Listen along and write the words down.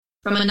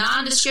From a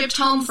nondescript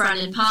home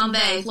front in Palm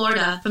Bay,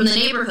 Florida, from the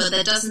neighborhood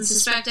that doesn't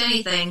suspect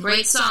anything,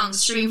 great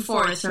songs stream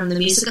forth from the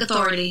Music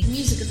Authority.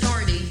 Music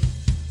Authority.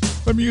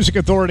 The Music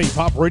Authority,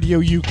 Pop Radio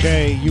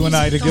UK, you and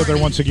I together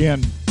once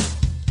again.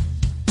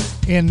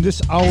 In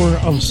this hour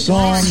of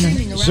song,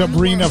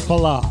 Sabrina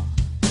Fala.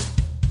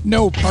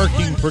 No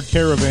parking for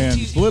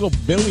caravans, Little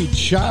Billy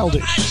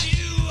Childish.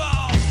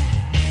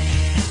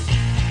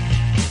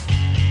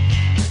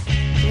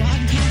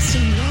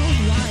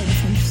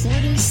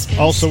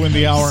 Also in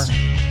the hour,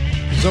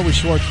 Zoe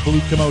Schwartz, Blue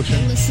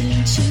Commotion.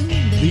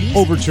 The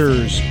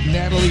Overtures,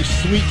 Natalie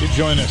Sweet to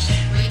join us.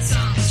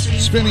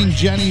 Spinning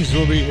Jennies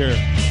will be here.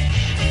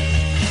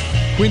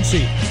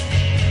 Quincy.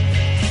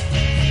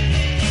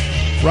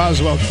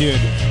 Roswell Kid.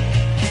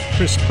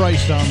 Chris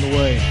Price on the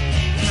way.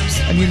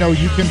 And you know,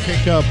 you can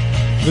pick up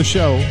the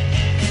show,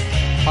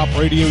 Pop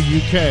Radio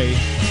UK,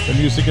 the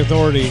Music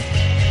Authority,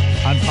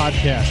 on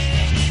podcast.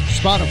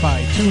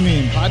 Spotify,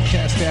 TuneIn,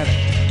 Podcast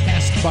Addict,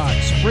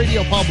 CastBox,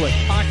 Radio Public,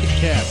 Pocket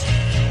Cast,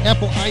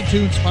 Apple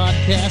iTunes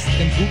Podcast,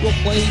 and Google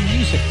Play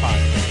Music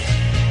Podcast.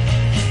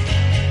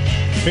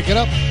 Pick it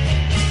up.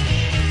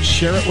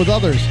 Share it with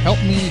others. Help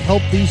me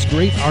help these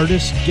great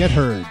artists get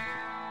heard.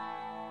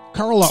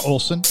 Carla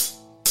Olsen.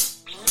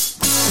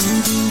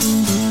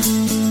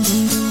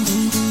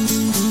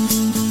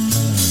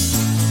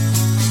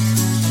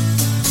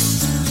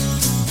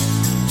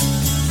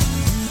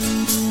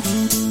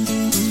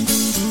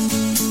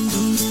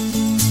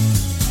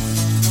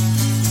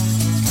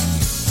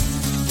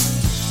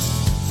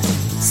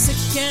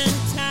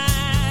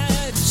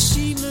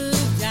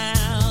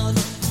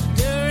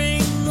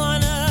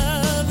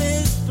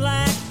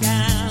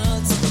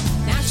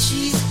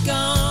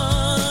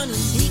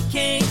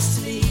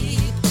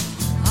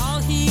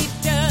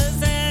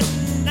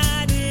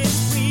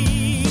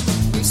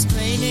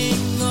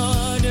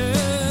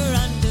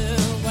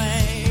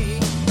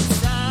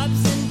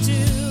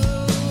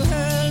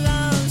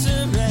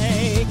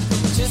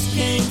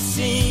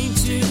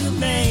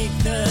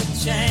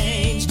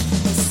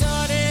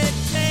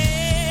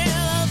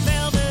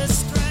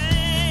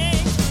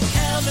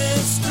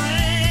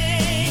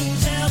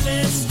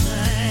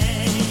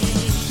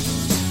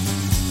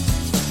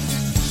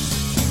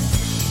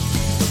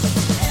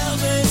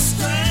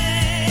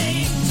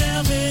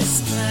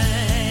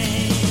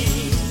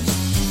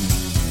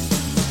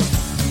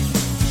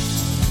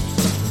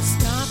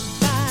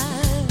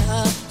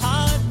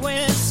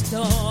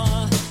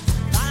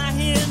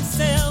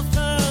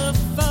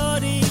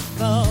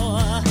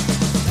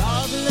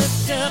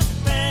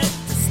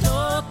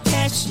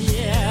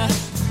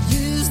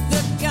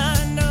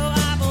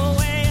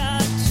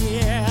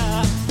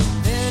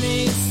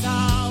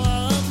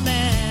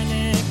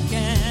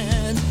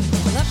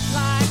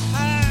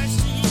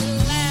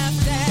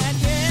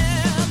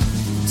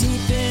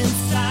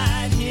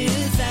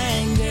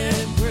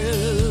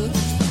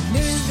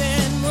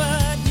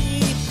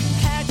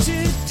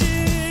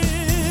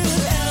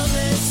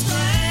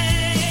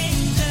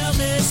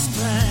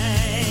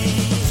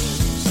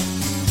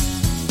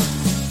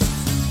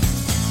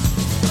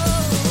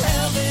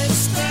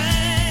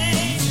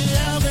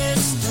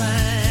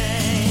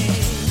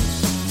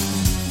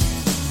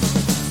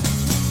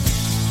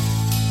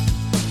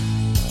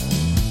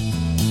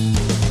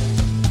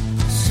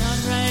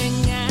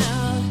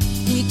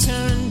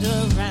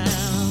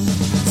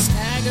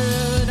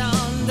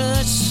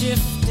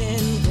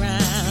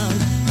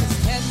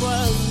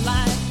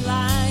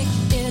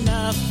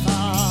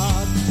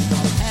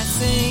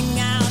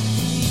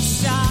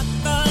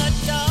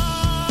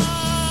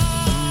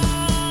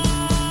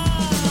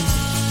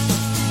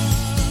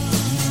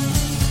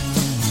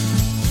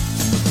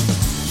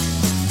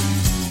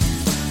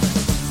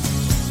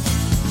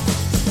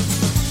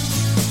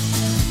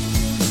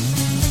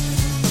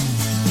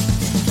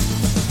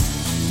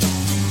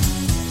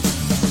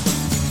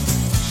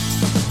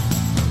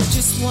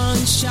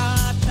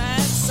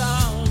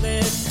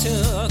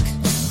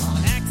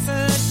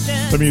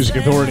 The Music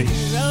Authority.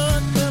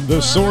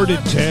 The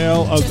Sordid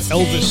Tale of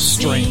Elvis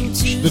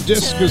Strange. The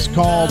disc is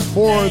called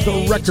For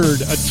the Record,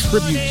 a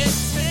tribute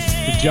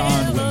to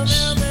John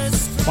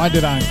Wilkes. Find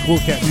it on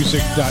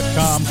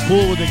coolcatmusic.com.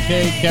 Cool with a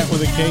K, cat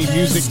with a K,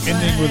 music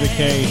ending with a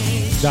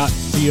K.com.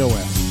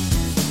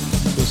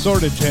 The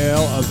Sordid Tale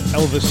of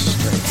Elvis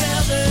Strange.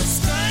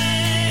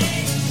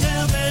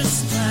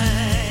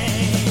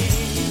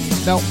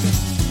 Now,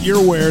 you're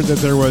aware that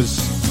there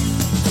was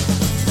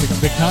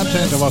the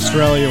content of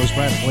Australia was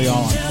practically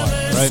all on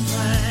fire, right?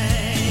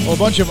 Well, a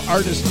bunch of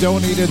artists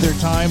donated their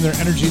time, their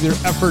energy, their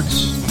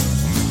efforts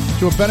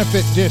to a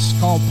benefit disc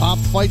called Pop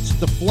Fights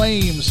the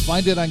Flames.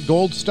 Find it on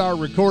Gold Star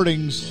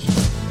Recordings.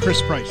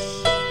 Chris Price.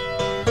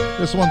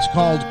 This one's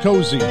called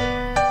Cozy.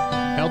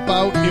 Help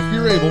out if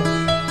you're able.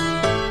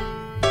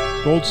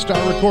 Gold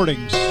Star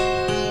Recordings.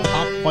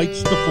 Pop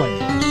Fights the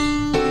Flames.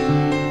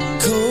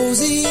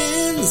 Cozy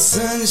in the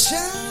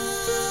sunshine.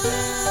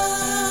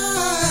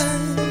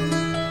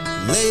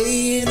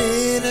 Laying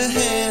in a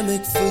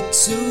hammock for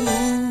two.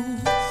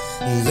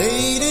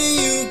 Later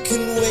you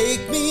can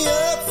wake me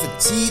up for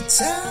tea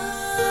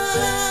time.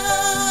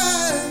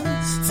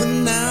 For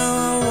now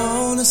I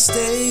wanna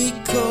stay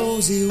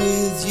cozy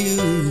with you.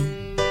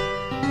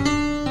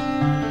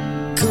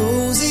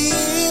 Cozy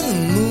in the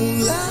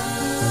moonlight,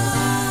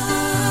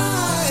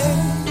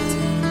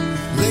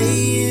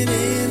 laying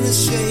in the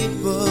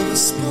shape of a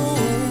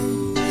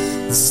spoon.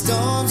 The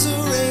storms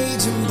are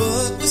raging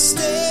but we're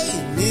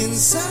staying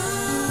inside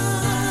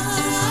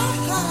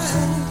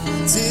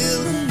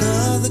till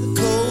another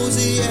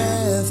cozy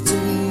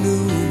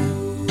afternoon.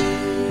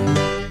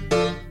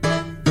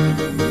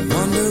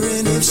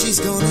 Wondering if she's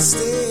gonna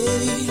stay.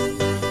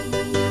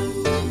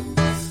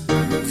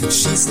 Could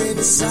she stay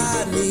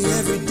beside me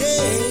every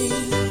day?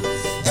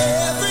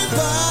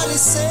 Everybody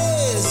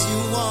says you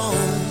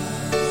won't,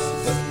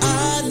 but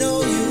I know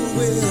you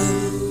will.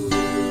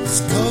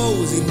 'Cause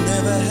cozy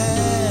never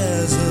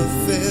has a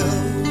fill.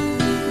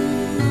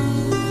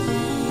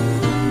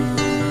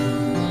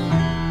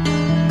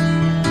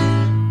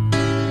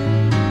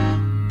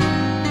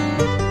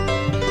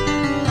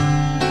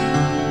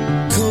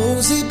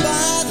 Cozy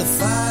by the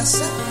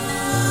fireside,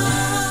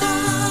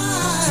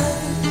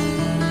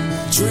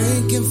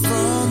 drinking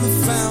from the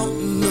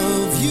fountain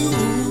of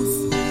youth,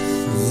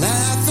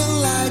 laughing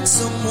like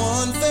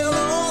someone fell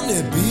on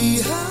their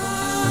behind,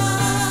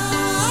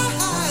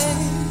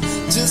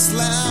 just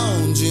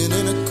lounging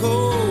in a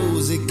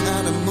cozy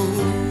kind of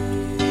mood.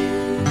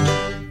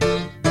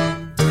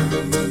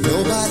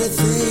 Nobody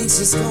thinks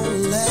it's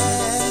gonna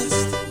last.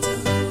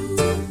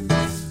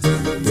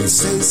 They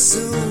say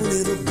soon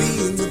it'll be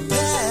in the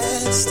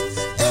past.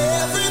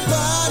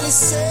 Everybody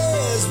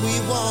says we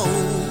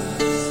won't,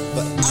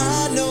 but I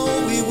know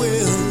we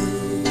will.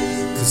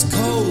 'Cause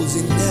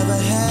cozy never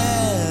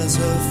has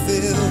her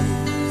fill.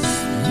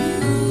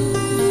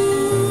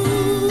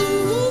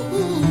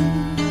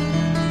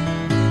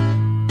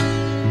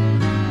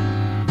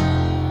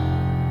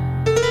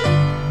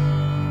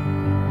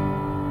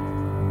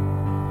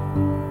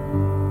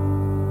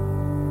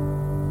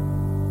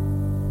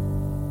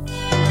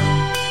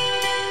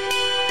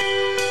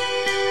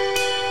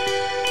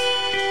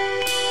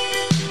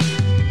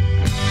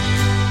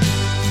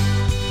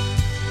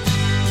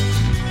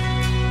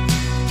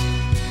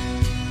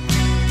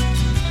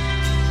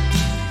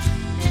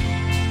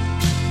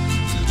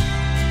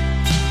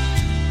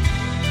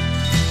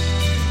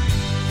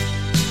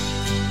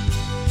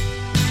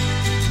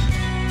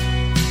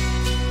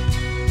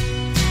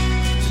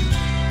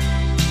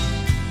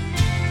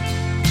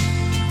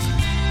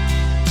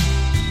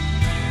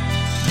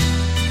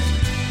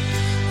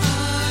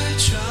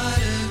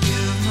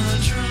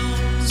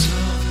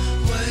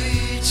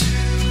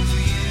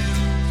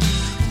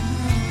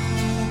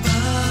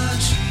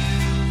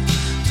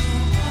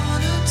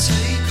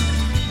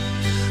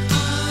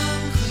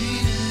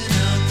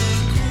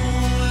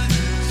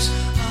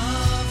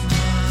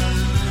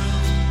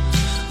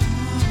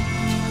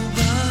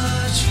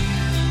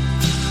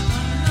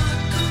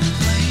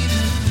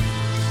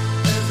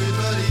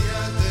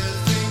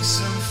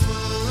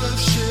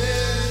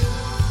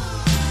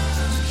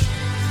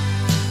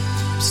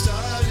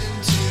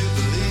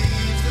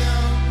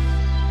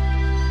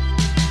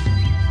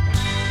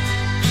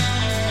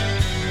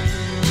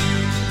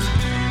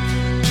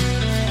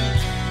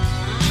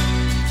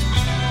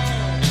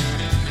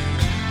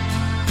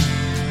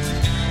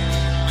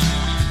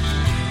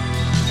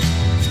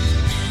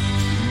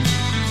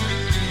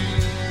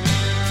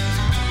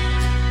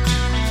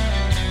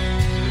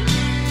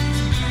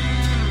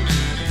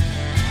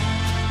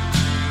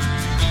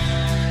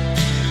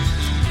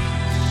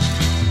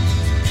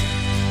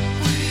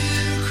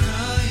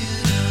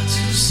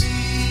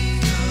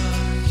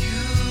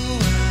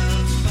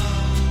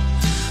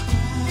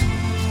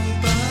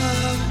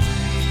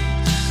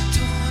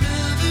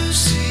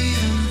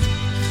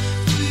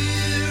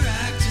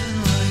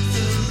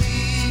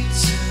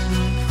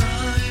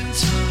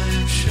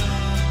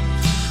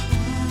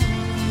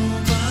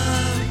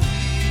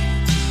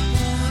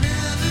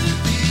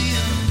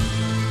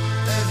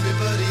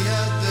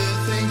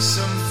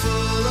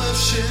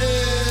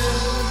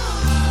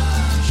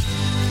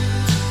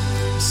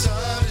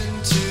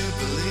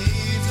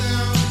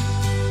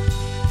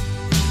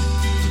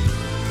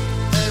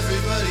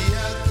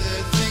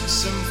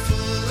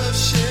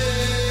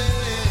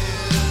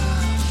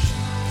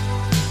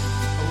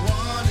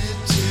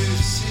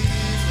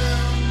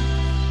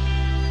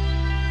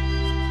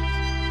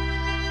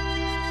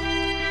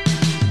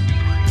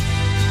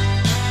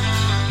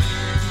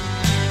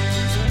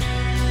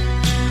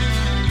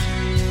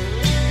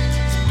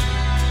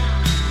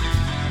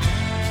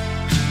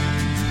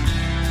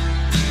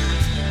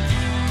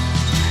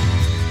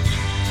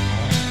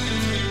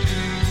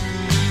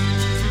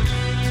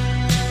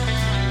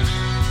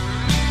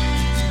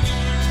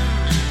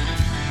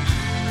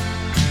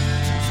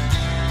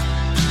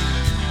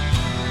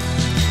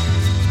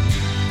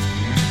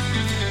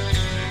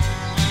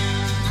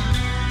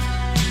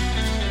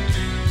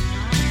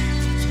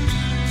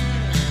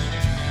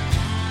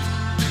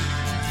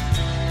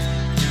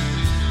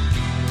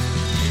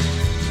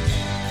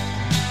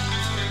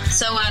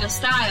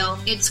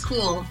 radio. It's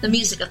cool. The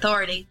Music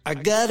Authority. I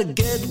got a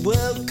get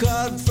well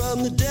card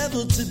from the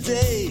devil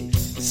today.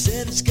 He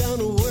said it's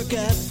gonna work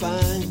out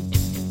fine.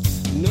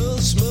 No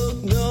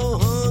smoke, no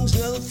horns,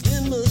 no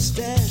thin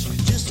mustache,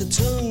 just a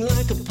tongue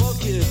like a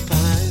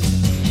porcupine.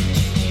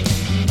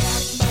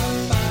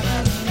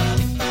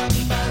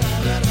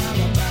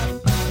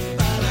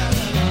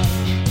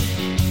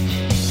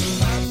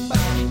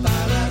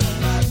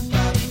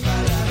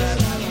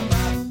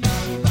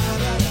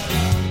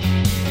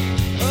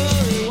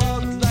 Oh, he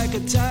walked like a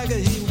tiger,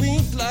 he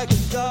winked like a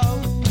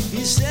dog.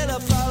 He said, I'll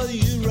follow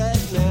you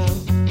right now.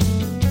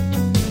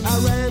 I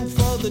ran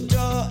for the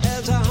door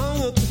as I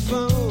hung up the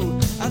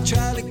phone. I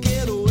tried to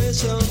get away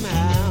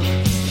somehow.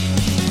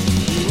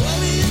 What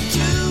do you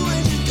do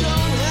when you don't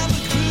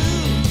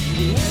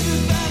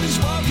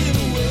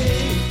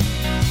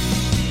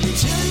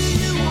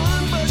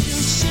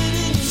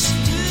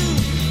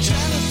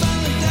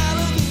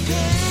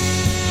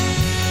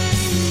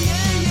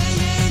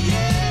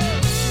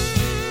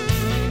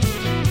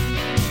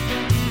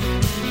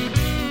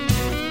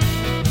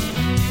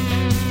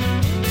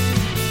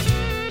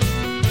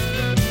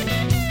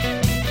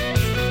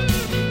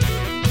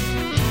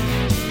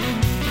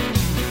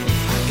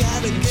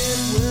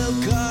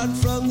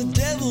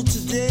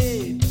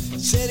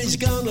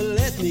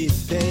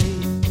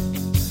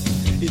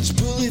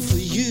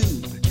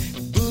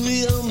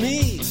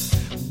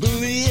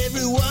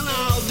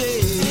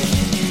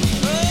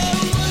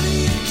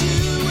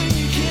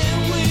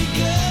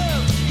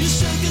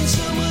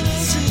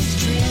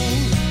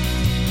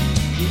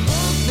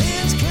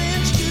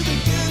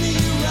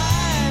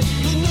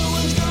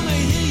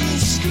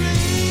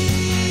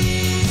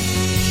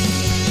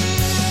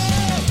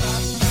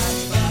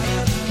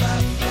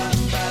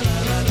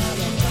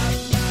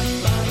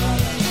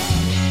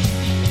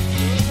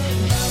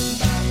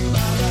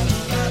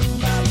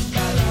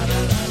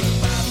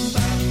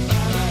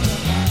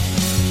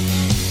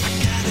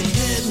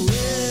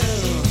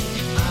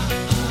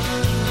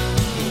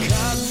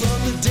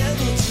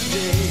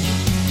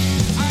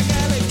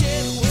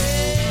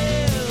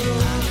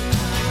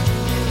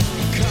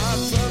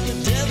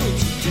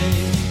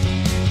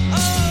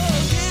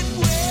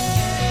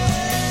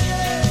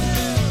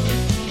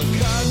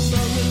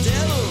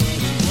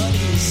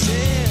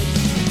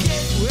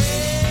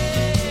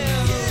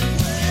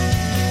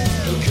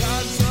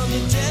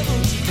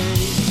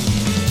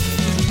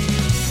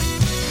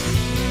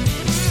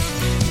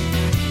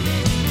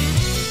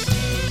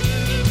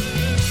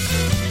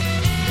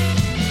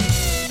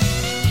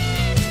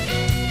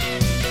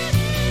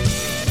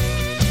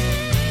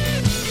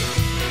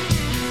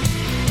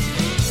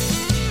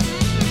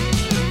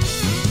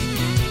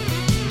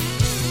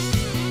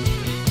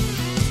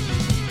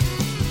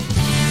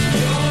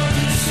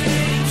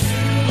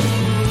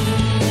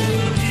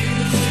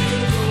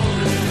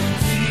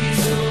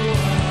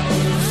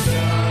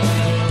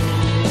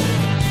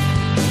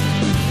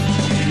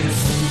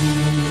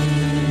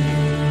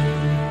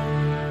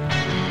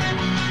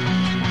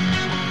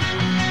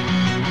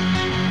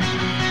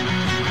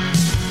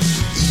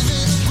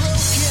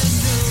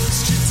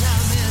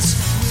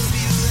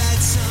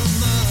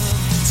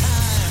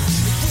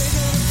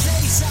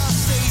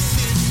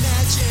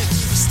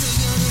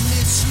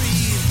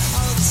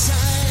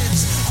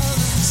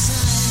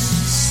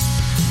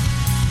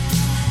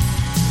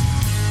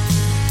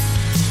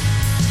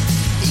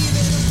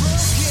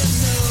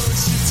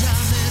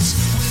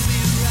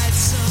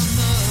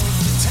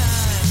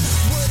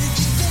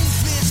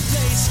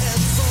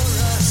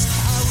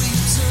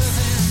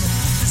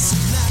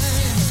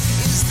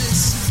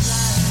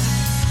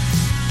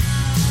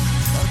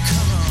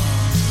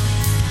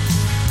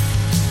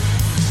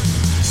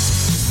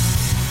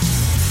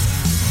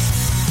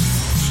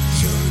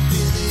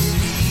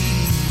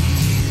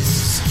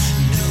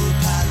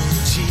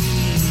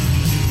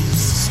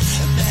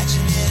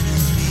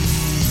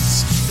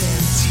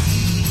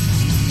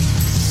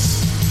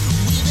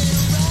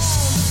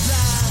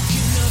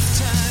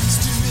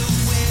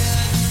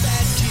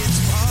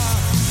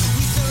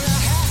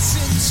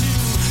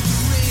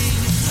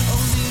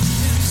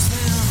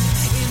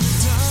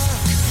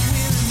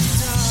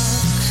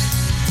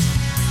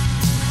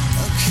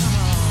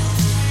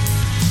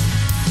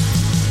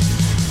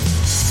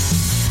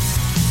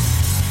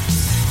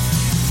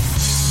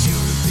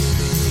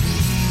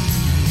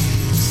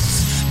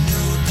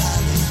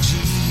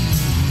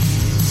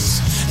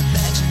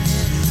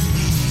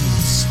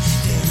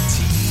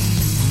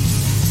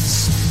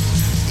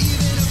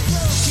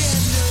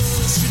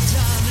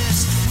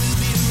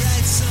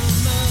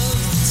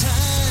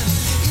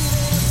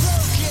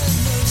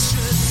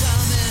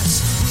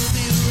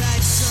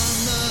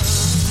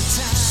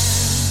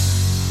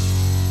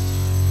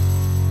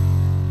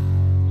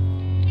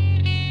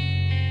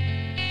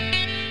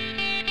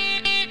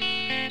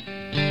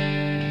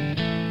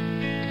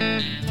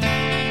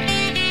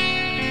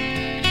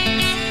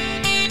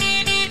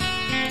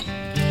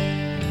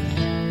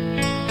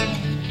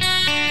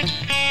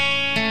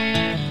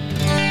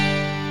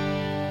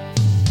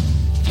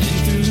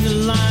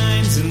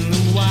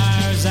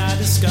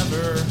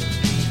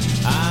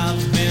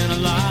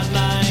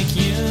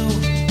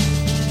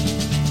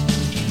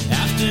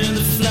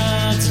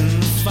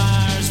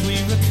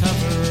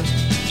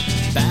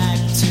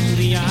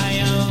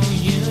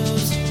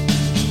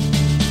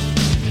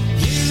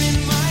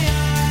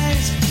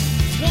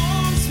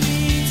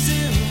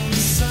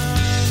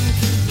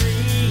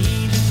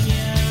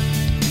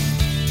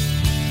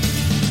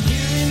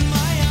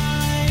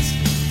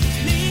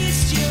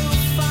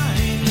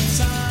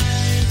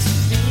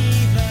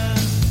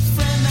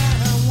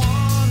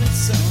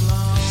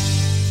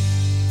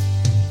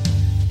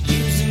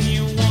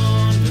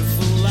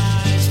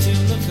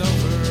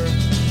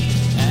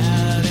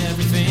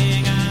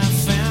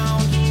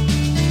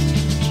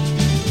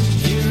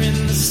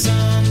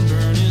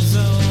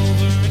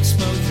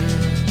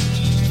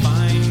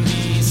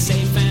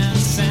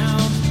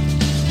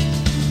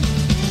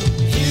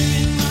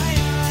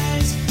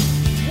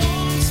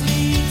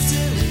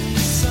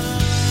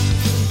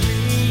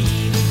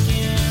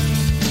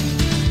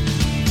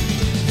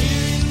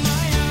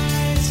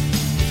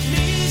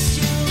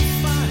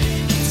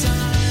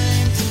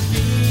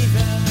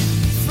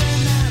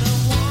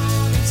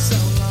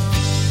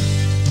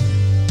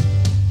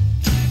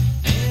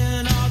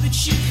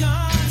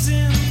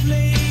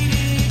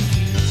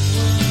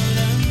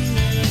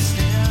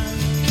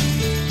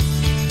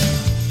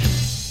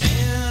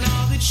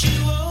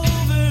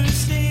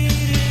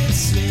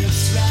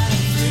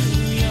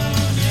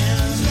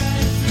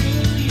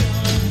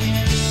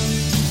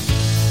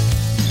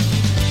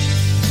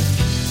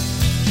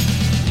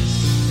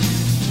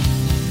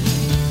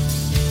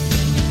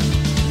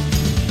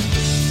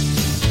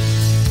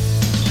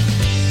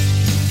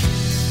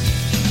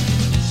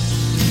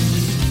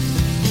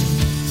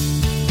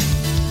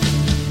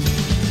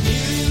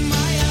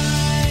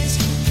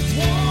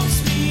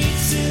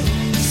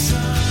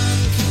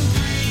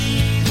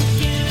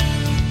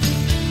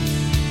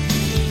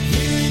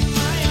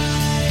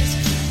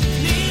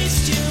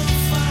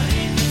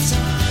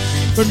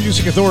The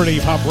Music Authority,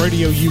 Pop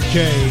Radio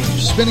UK.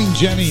 Spinning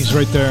Jennies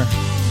right there.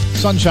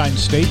 Sunshine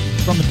State,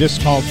 from a disc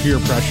called Peer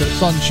Pressure.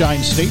 Sunshine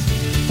State,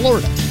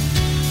 Florida.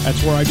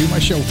 That's where I do my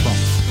show from.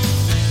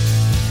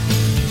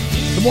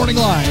 The Morning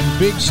Line,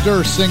 Big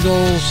Stir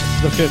Singles,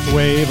 The Fifth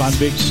Wave on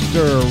Big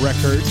Stir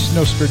Records.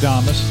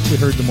 Nostradamus, we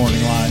heard The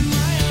Morning Line.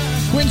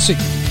 Quincy,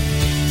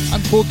 on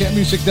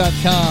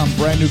CoolCatMusic.com.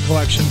 Brand new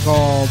collection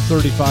called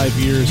 35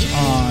 Years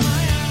On.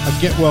 A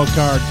Get Well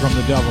card from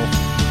the devil.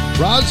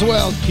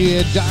 Roswell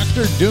Kid,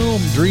 Dr.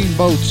 Doom,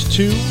 Dreamboats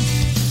 2.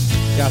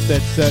 Got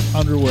that set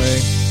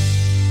underway.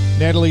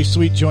 Natalie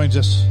Sweet joins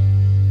us.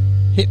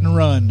 Hit and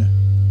Run.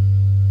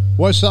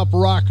 What's Up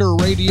Rocker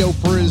Radio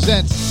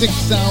presents Six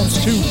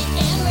Sounds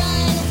 2.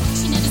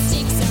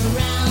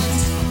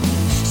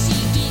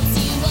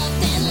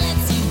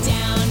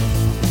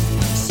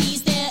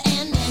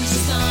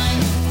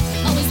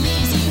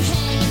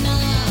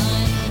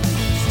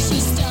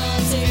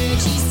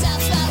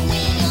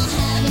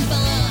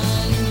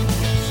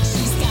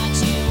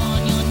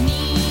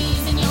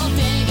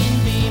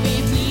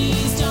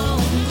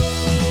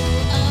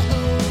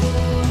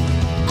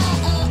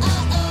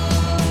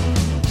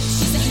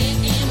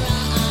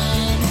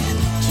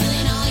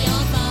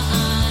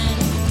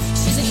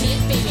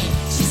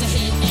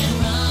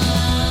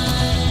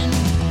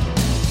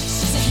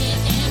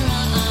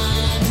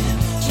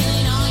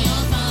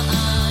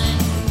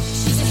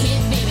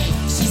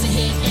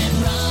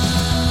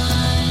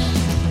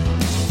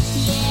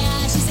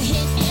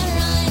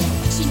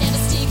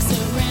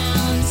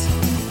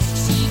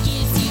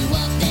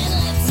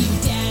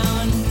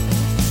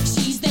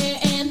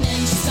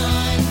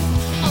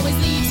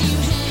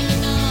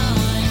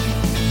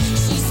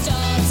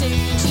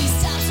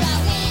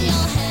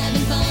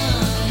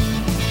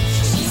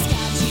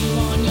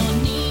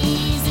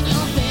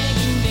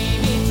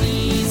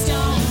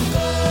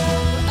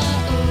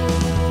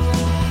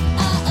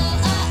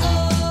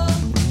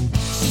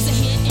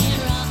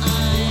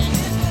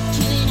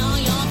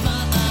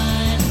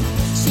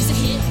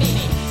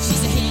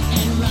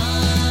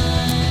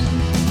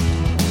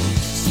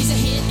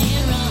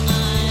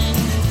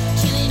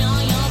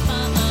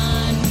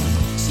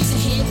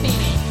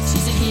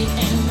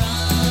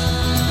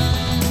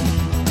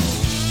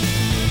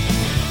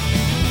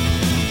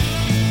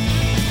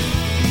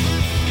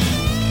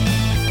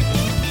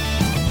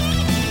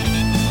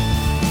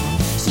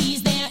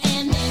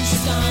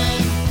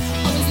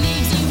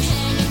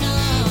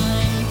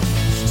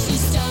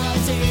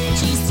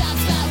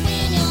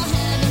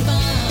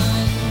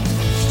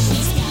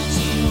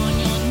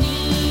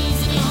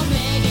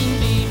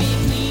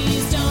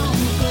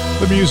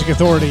 Music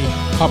Authority,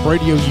 Pop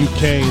Radio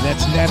UK.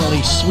 That's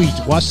Natalie Sweet.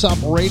 What's Up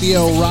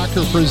Radio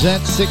Rocker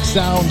presents Six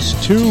Sounds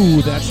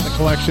 2. That's the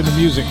collection of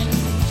music.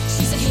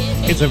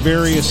 It's a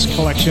various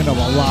collection of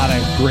a lot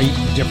of great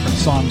different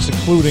songs,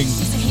 including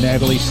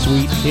Natalie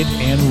Sweet, Hit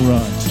and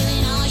Run.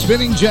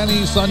 Spinning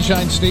Jenny,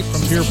 Sunshine State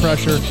from Peer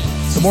Pressure.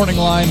 The Morning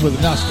Line with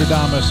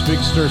Nostradamus, Big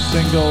Stir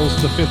Singles,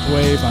 The Fifth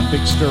Wave on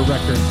Big Stir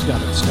Records.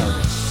 Got it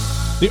started.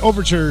 The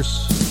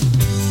Overtures,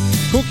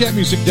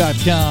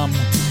 CoolCatMusic.com.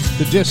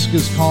 The disc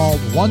is called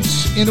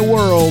Once in a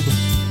World.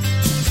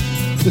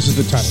 This is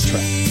the title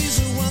track.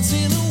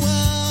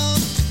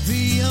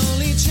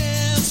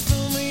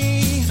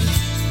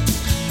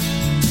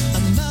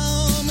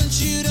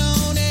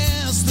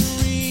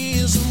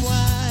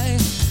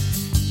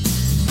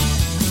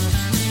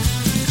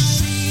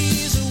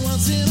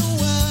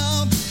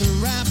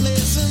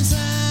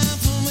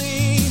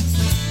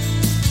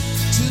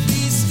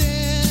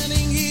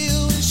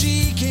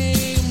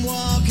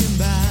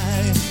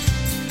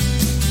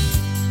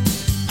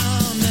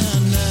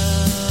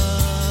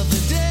 Another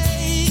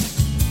day,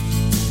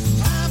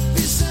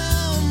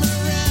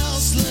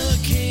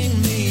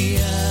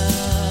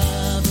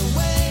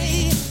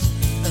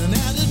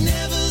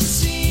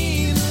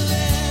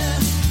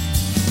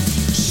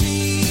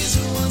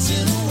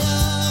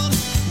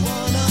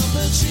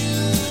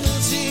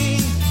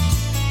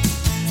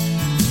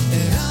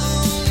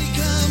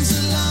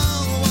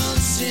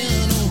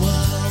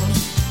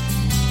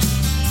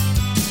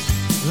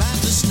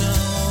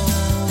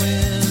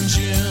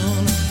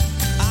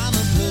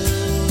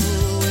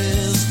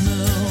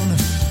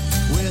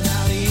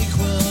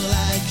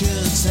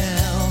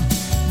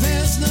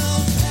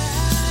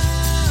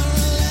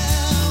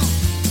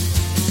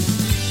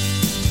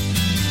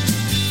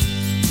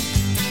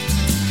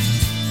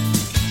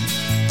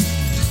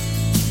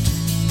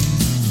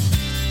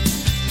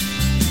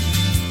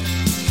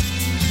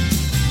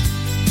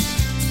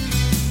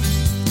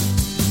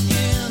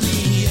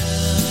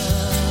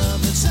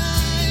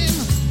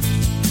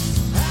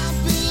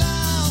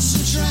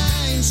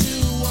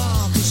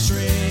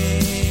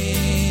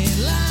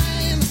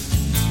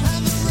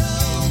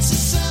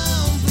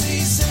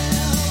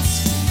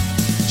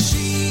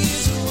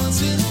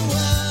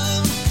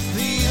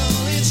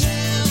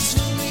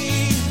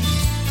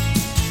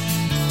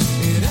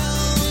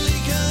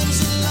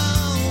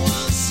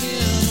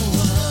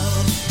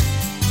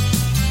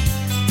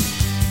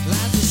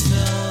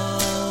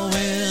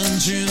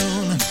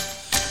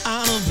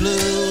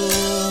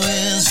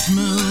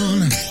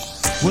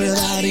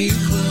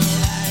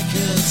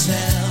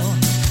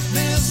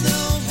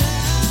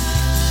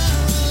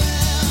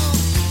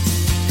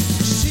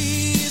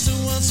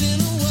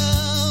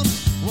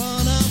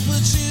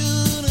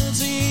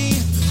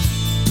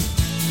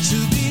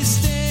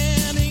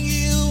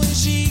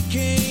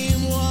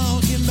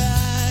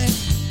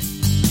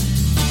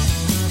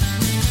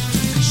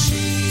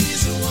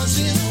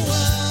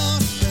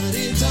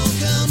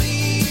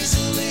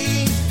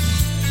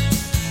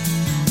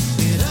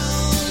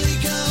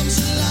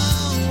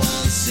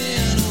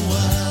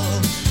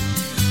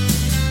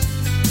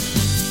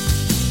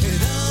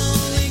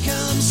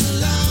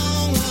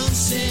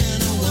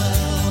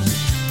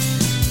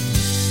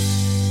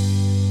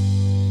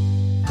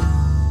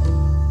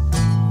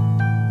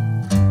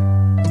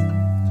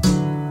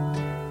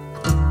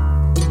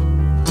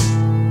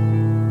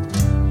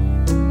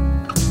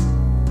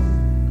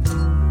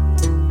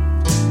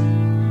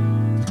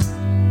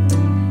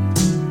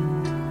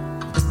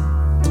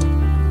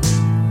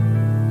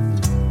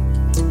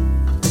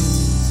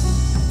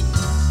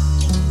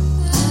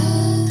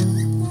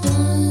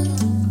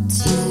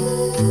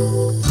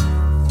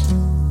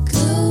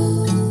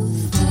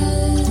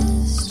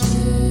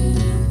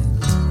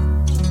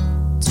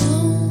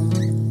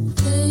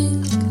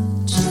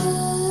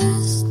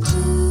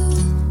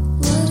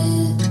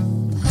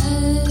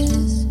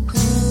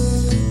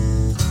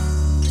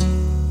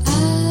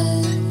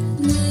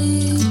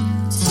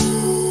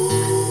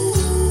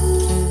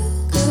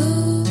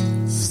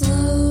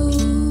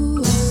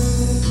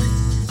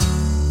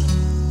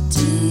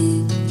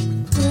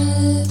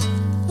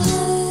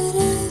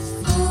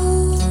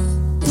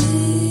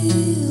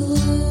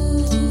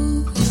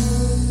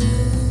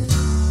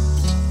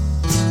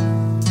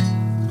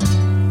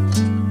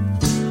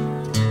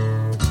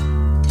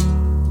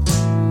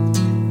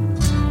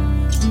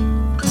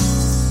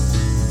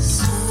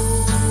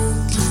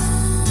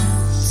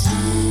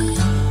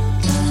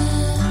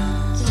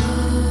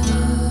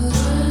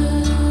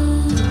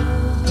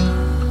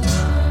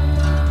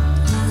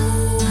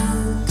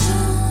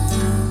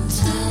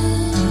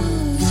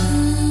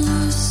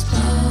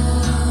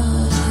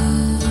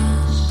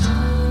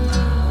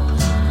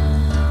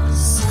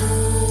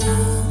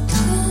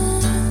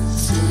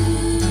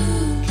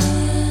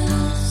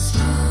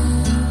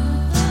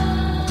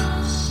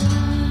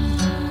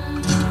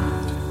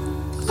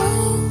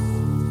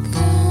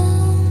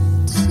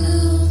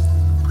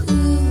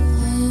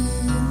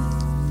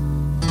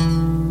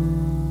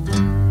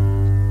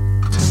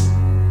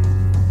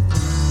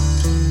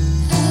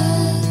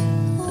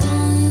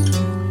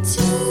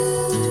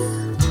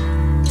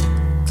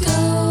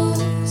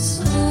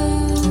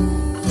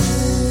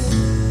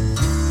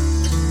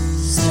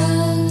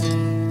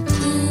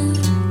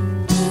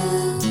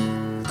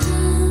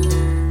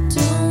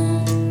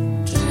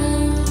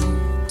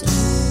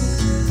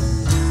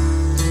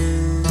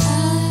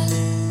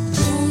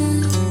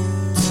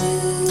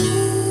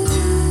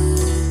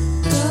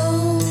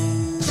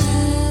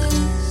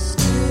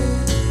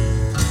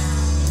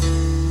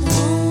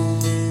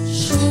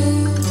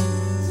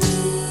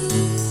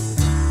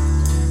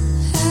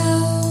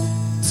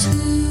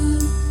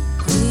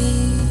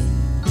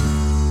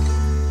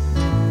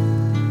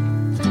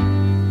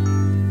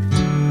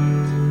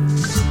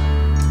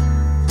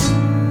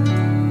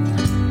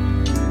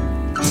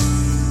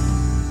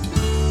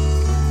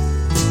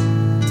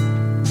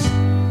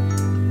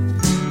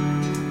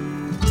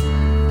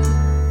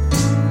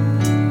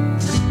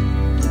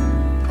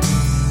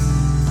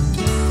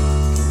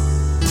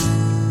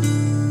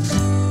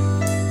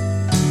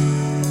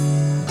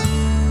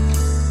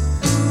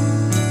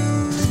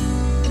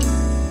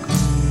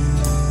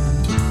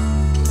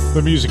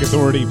 The Music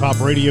Authority, Pop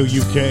Radio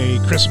UK,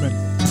 Chrisman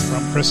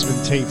from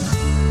Chrisman Tape.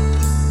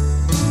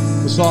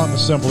 The song is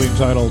simply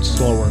entitled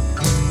Slower.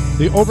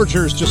 The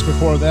overtures just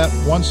before that,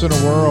 Once in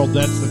a World,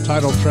 that's the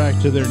title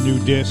track to their new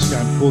disc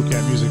on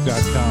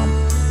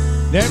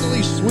CoolCatMusic.com.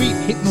 Natalie Sweet,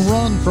 Hit and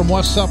Run from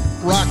What's Up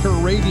Rocker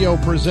Radio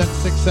presents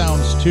Six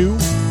Sounds 2.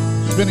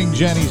 Spinning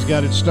Jenny's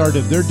got it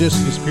started. Their disc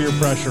is Peer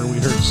Pressure. We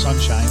heard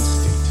Sunshine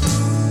State.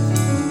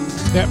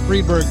 Nat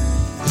Friedberg,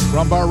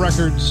 Rumbar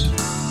Records,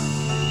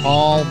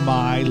 All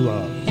My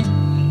Love.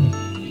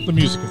 The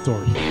Music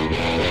Authority.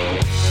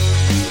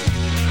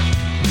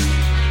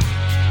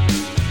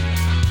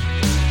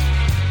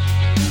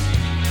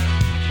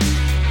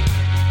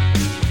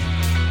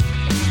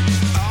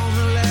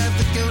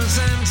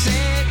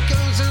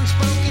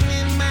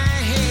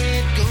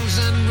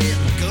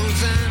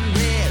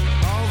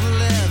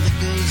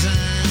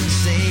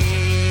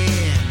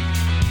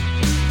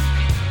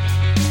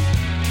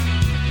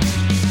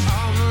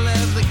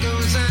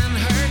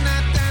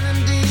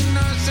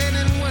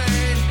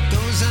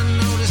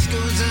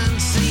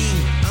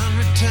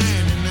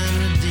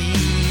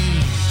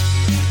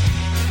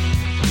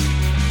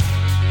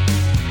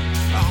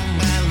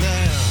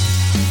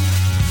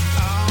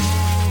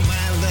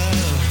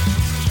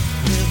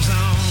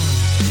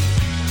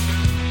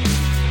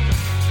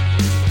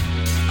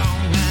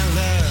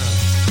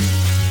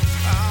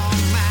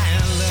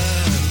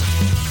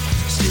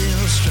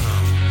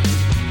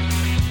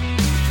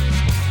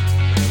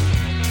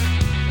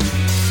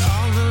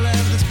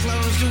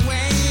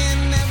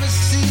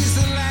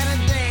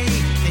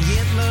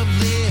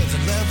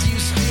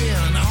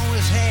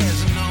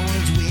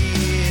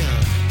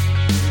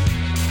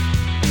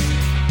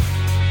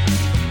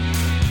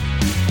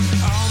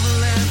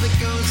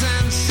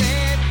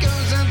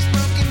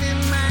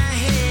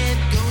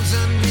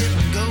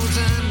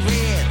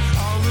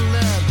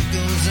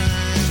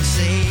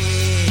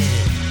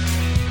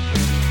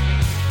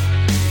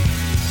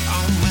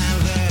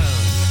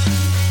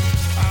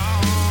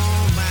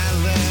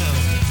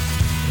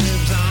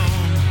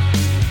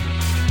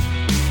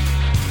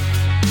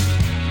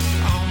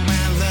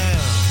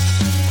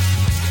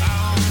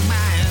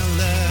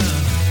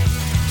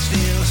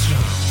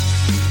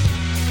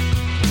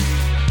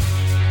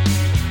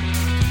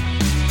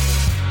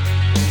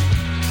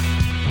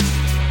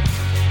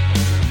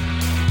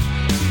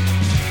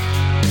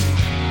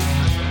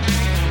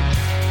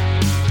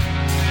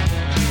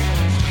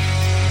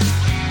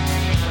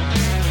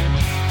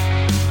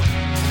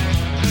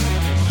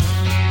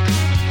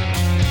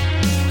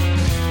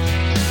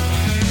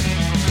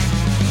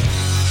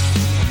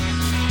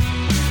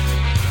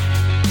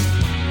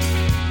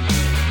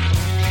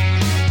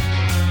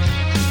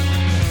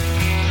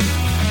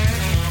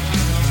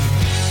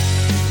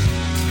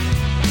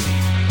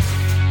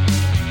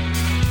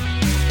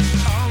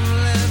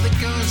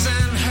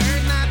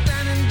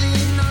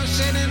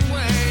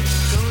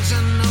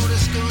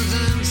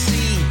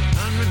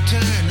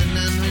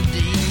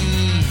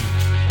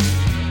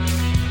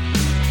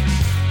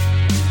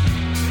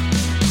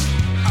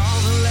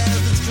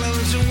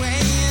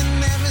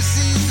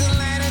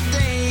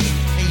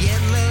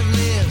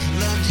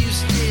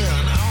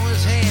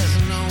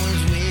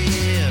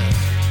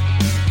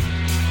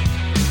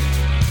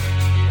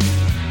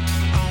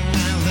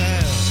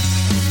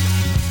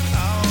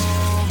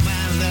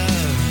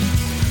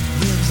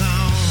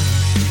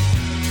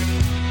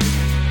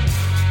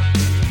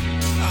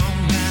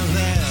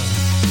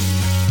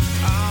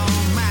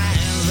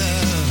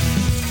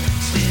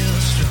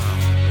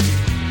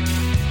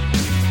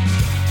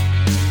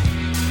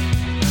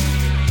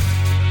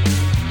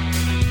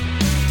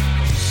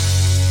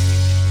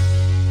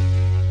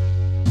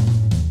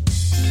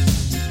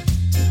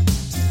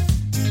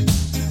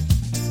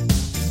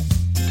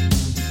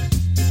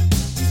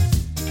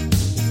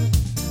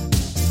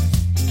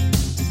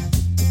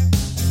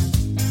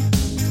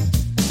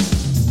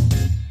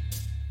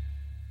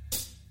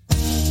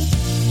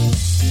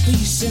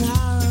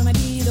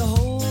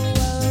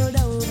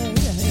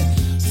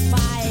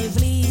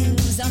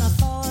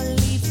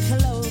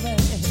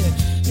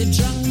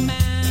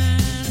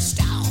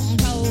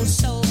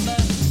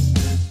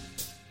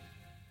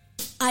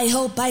 I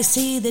hope I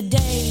see the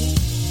day.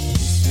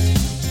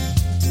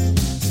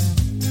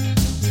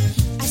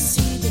 I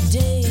see the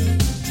day.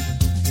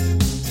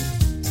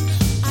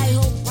 I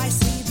hope I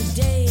see the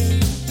day.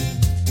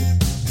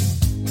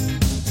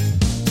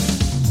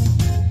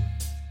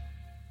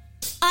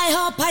 I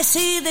hope I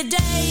see the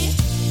day.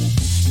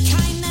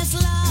 Kindness,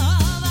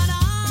 love, and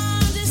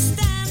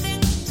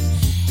understanding.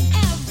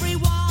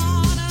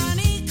 Everyone on an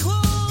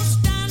equal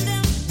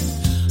standing.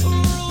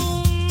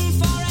 Room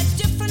for a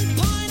different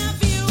point of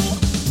view.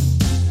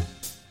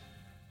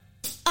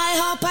 I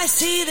hope I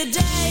see the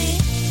day.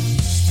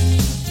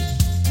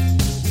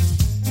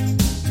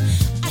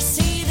 I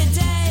see the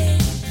day.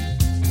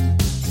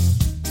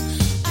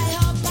 I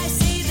hope I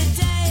see the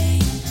day.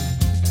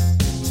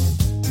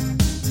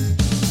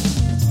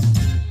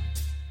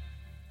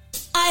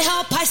 I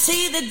hope I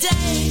see the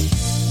day.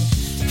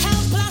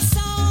 Helpless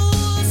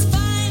souls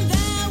find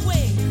their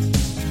way.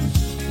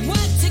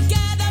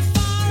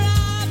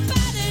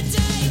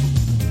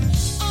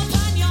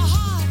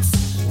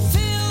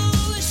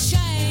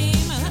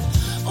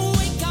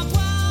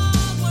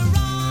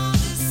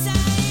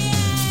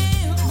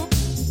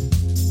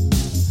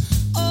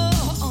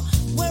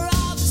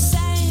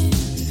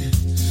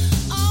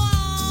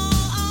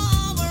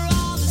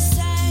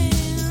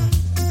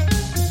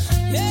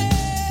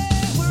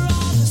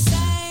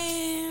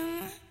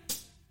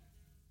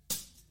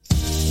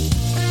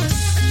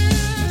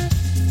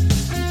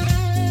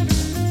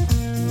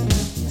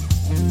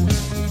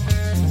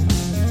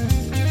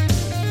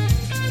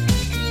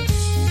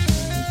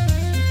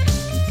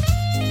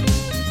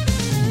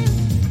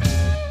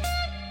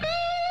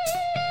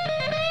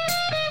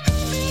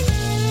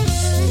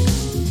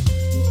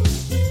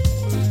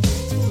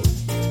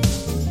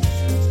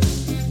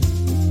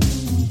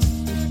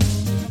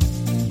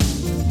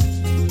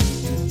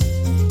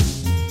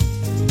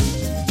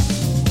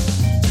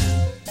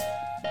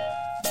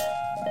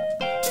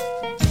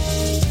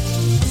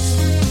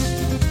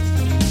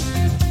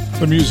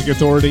 The Music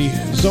Authority,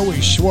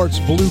 Zoe Schwartz,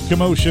 Blue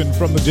Commotion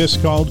from the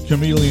disc called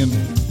Chameleon.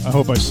 I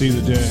hope I see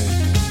the day.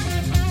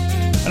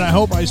 And I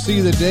hope I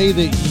see the day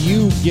that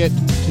you get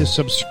to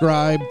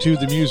subscribe to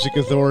the Music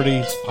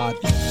Authority's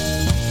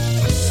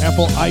podcast.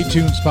 Apple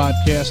iTunes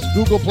podcast,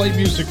 Google Play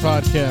Music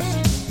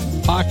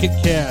podcast, Pocket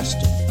Cast,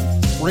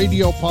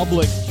 Radio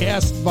Public,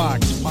 CastBox,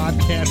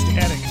 Podcast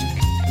Addict,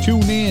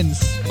 TuneIn,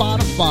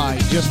 Spotify,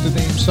 just to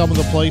name some of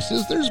the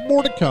places. There's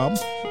more to come,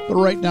 but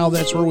right now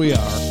that's where we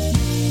are.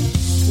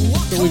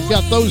 So we've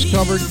got those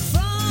covered,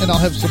 and I'll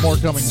have some more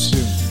coming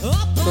soon.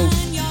 So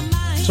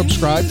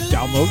subscribe,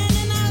 download.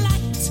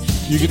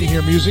 You're going to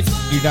hear music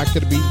you're not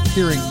going to be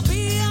hearing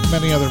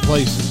many other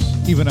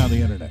places, even on the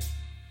internet.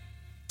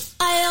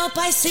 I hope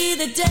I see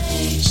the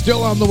day.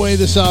 Still on the way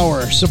this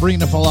hour,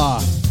 Sabrina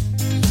Falah.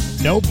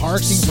 No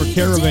parking for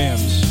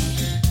caravans.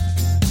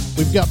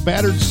 We've got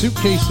Battered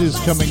Suitcases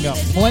coming up.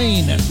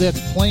 Plane,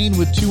 that's plane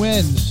with two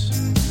N's.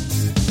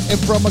 And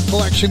from a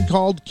collection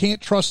called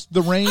Can't Trust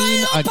the Rain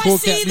on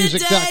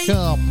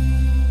CoolCatMusic.com,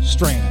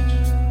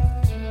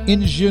 Strand,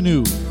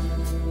 Ingenue,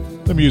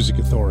 the Music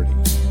Authority,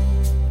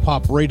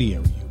 Pop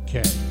Radio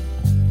UK.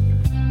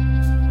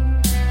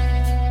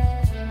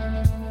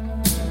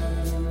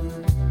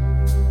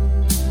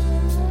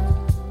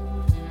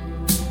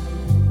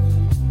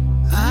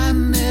 I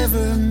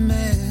never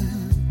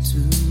meant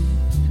to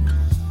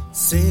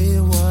say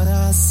what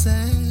I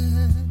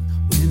said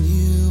when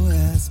you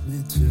asked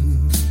me to.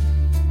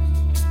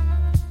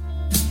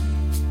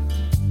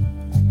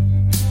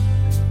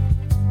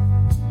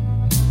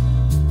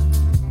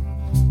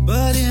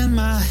 But in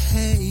my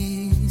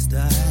haste,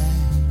 I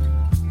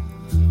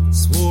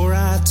swore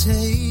I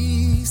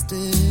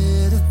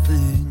tasted a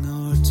thing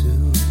or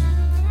two.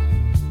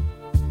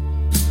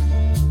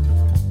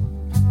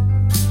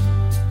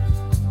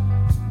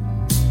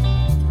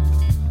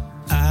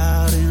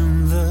 Out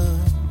in the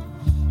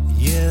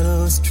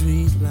yellow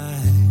street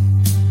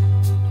light,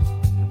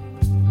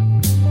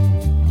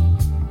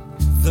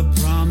 the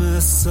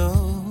promise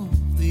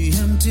of the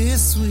empty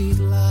sweet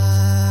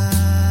life.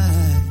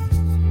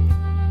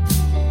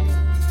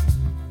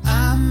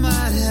 I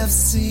might have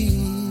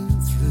seen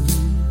through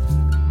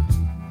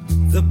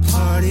the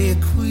party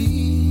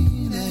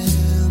queen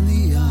and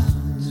the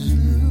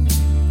ingenue.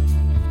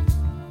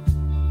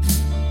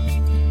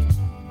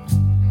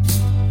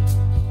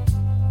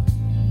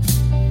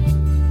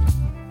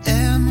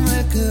 And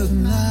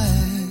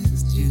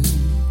recognized you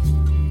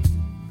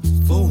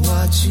for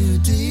what you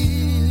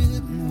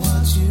did and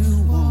what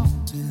you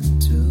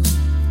wanted to.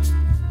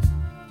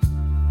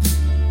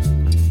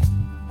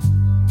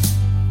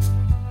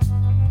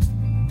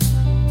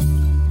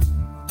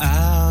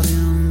 Out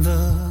in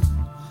the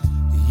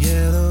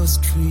yellow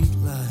street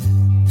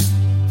light,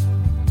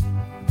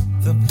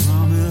 the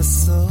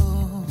promise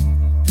of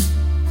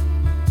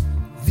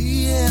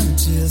the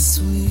empty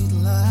sweet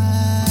life.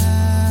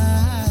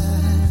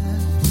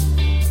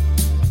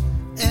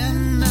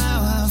 And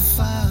now I've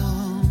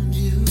found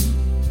you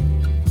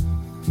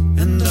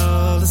and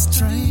all the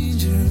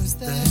strangers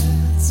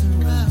that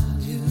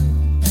surround you.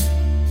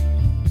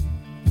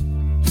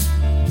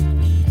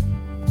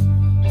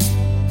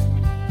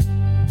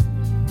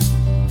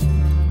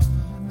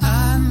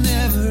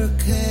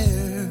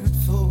 Cared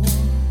for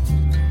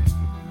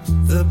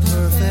the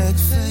perfect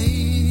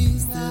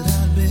face that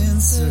I've been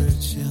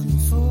searching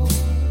for.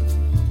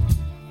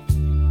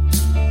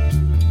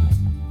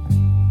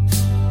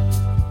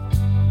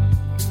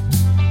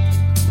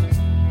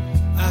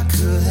 I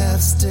could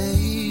have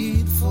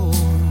stayed for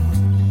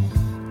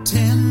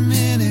 10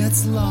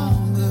 minutes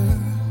longer.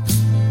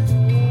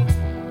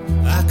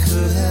 I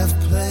could have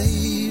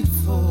played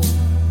for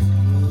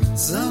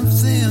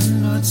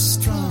something much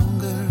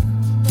stronger.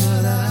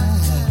 But I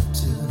had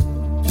to.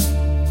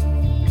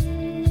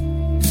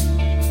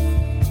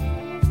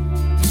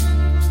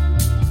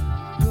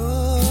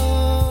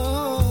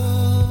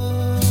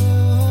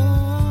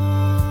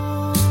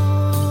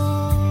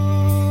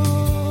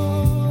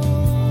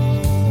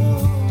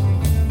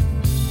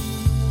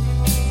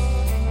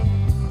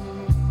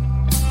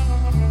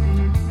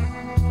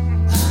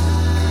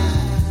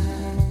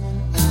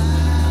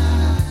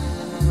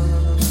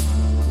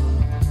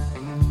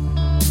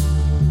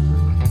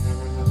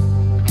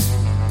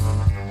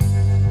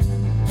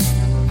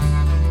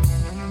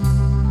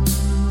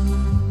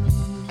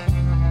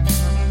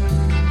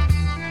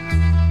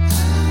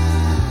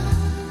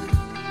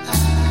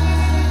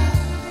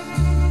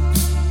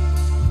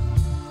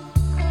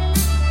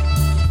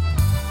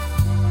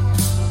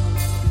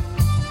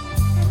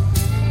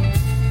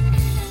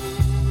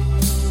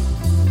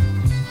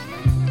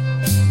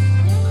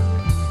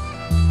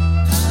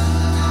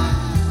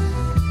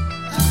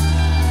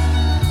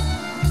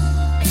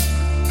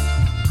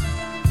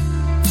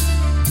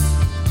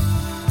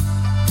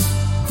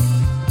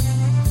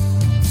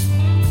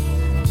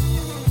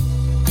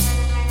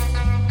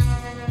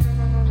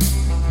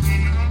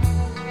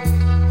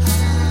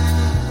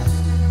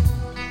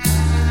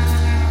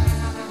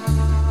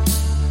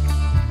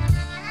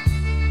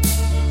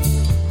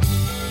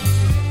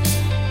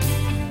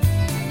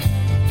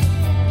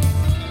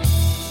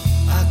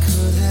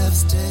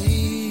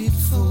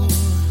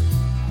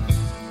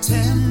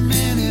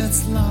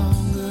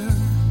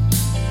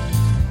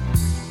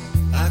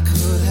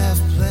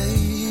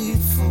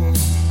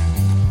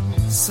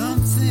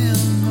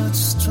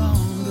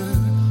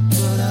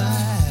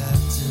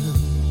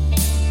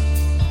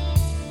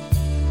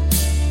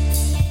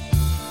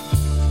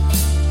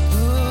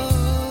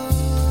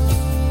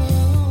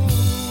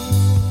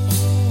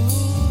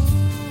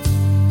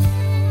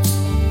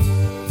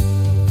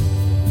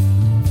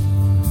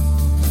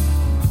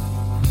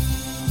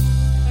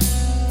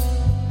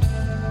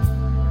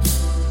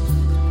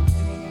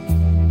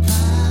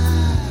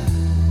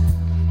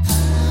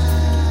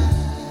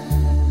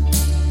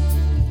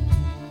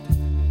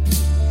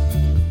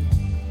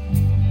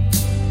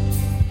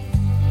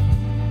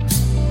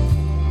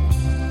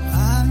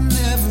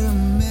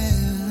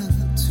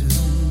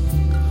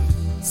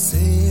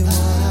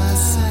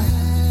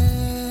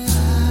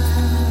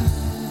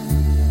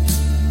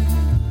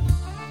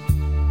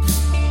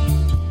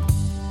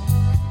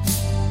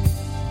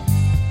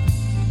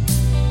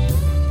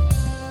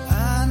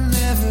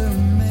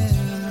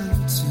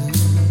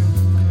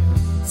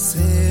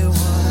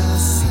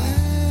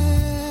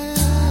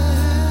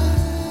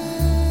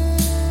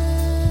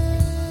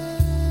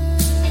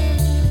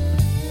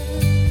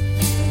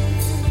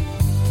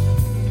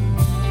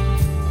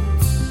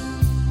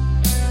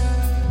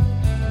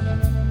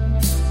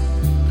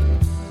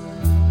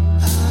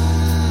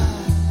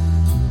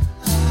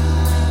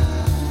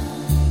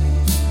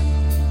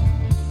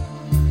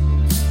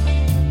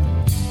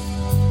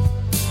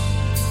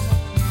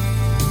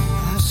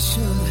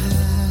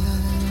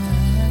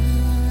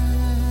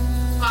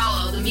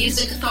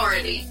 Music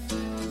Authority.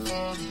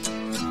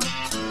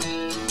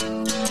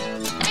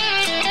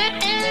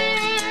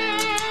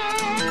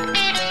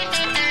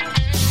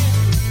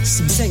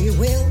 Some say you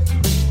will,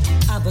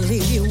 I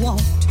believe you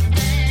won't.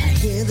 I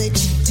hear that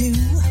you do,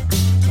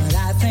 but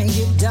I think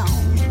you don't.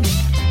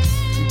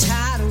 I'm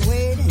tired of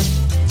waiting,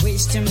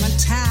 wasting my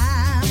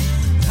time.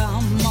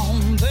 Come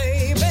on,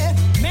 baby,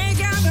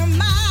 make up your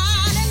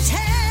mind and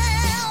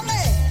tell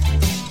me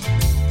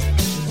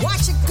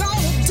what you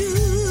gonna do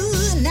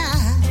now.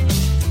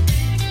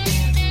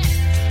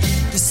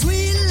 The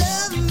sweet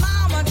love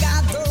mama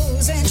got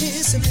those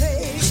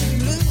anticipation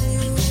blues.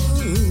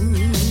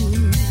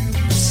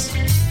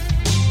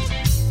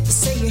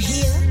 Say you're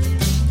here,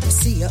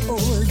 see you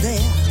over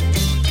there.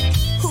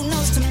 Who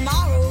knows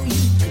tomorrow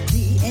you could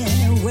be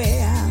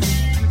anywhere.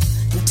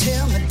 Now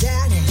tell me,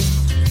 daddy,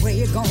 where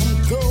you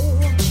gonna go?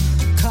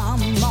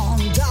 Come on,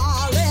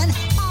 darling,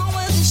 on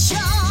with the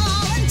show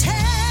and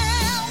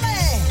tell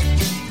me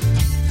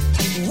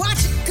what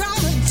you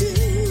gonna do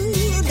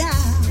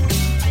now.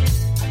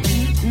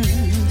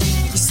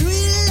 The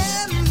sweet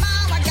little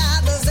mama got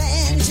those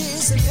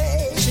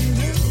anticipation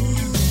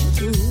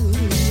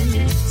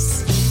blues.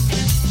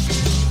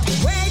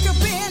 Wake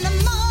up in the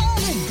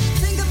morning,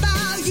 think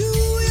about you,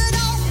 you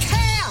don't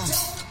care.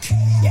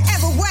 You're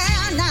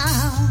everywhere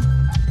now.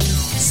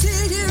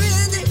 Sit here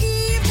in the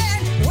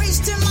evening,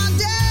 wasting my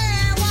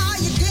day while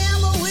you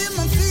gamble with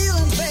my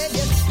feelings,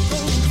 baby.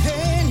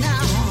 Okay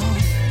now,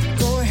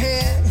 go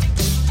ahead,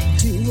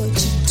 do what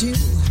you do.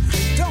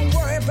 Don't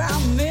worry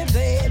about me,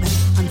 baby,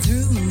 I'm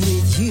through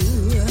with you.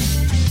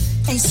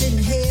 Ain't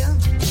sitting here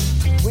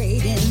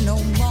waiting no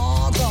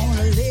more.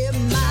 Gonna live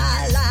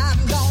my life,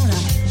 gonna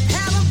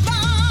have a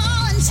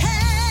ball and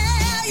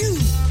tell you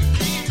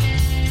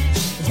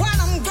what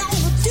I'm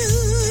gonna do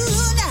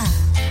now.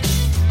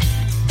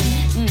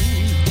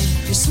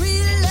 Your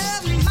sweet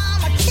love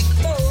mama kicked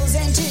those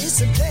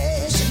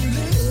anticipation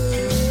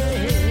blues.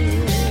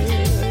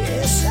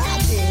 Yes, I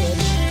did.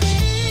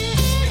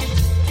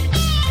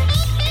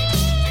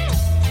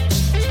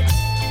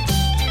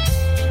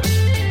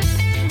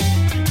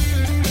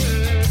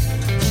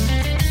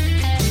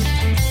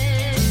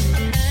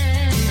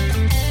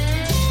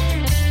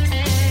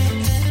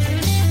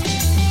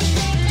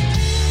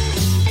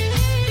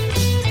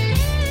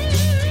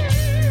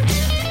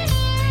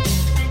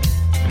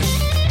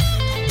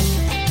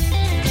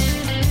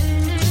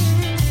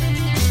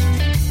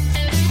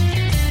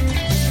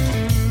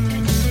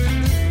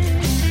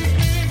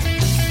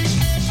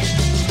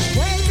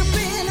 Wake up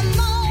in the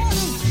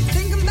morning,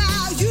 think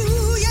about you,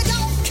 you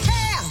don't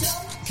care.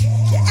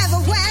 You're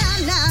everywhere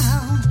now.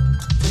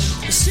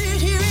 Sit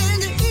here in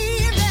the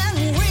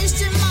evening,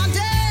 wasting my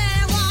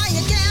day while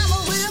you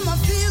gamble with my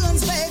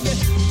feelings, baby.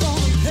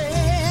 Gonna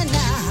play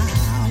now.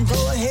 Go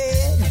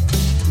ahead,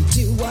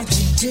 do what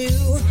you do.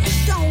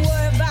 Don't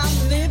worry about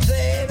me,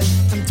 baby.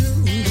 I'm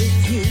through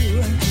with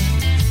you.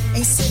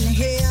 Ain't sitting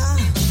here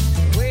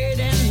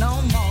waiting no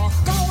more.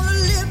 Gonna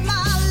live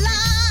my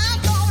life,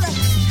 gonna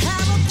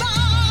have a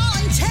ball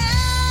and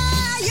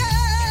tell you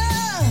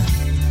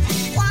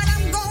what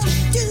I'm gonna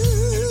do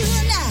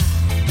now.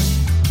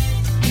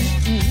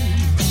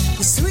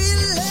 The sweet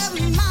love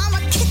mama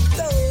kicked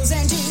those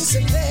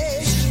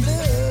anticipation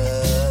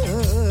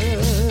blues.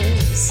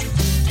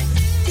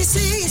 You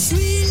see,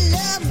 sweet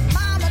love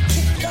mama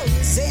kicked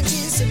those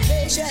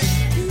anticipation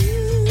blues.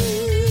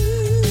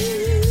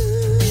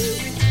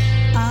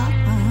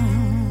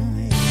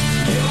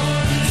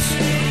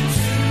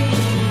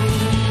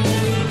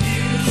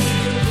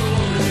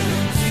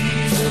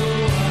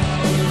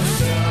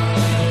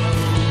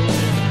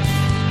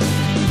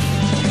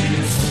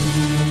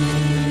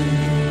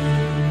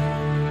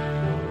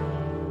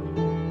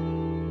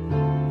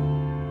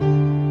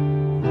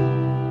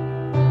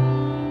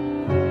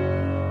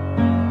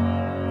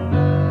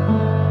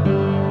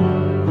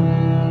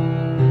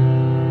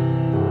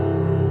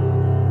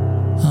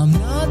 I'm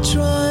not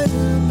trying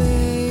to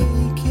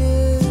make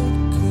it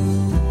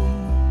good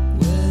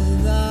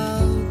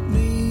without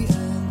me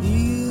and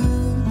you.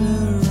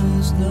 There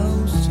is no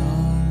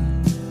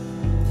song.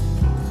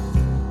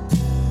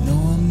 No,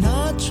 I'm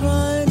not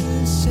trying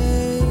to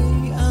say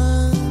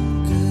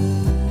I'm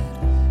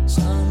good.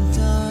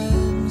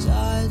 Sometimes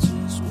I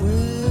just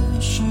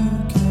wish you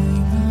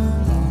came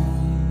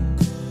along.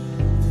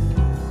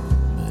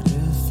 But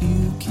if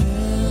you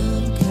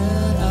can't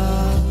get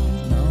out,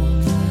 no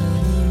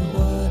matter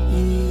what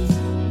you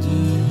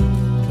do,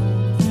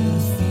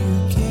 if you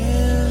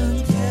can't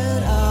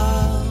get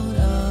out,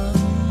 I'm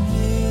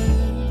here.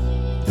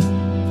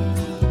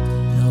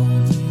 No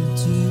need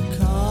to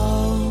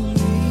call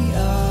me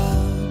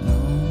out, no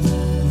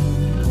matter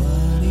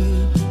what you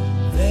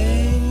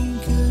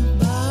think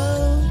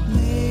about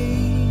me,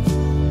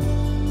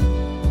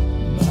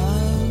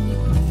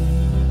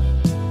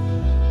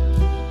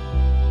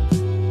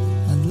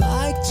 I'd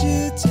like to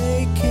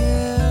take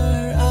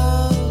care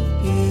of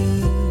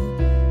you.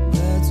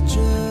 That's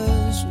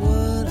just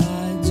what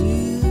I do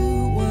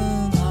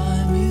when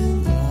I'm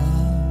in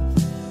love.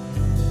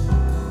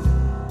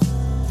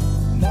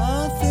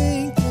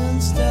 Nothing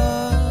can stop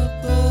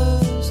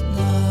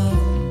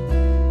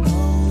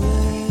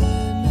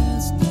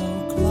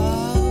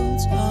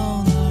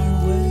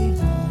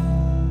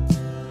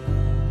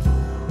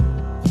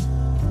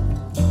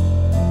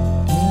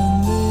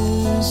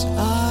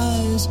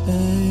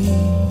page.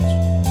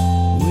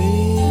 We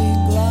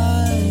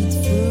glide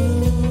through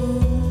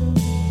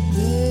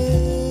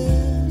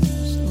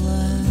this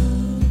land,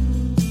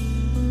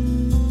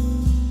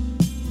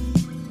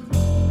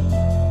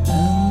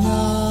 and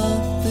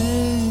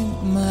nothing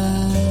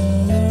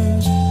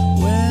matters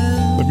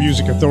when The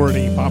Music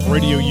Authority, Pop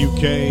Radio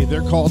UK.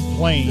 They're called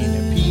Plain,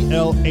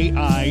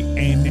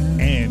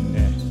 Plainn.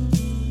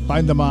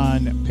 Find them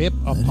on Pip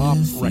a Pop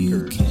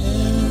Records.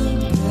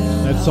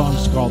 That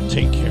song's called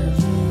Take Care.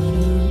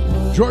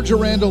 Georgia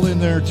Randall in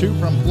there too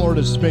from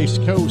Florida's Space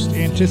Coast.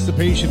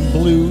 Anticipation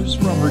Blues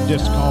from her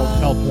disc called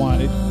Help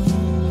Wanted.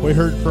 We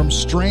heard from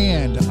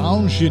Strand,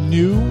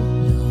 Ingenue,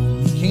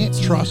 Can't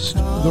Trust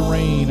the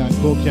Rain on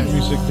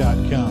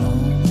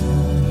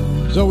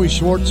CoolCatMusic.com. Zoe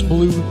Schwartz,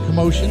 Blue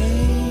Commotion.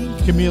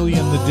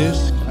 Chameleon the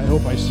Disc, I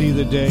Hope I See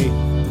the Day.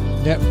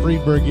 Nat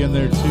Friedberg in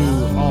there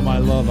too, All My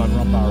Love on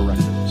Rumbauer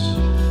Records.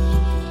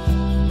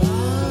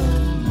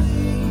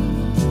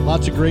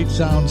 Lots of great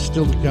sounds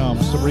still to come.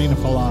 Sabrina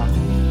Falak,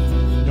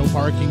 No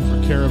Parking for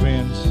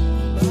Caravans.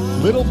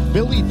 Little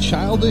Billy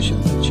Childish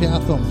and the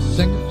Chatham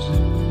Singers.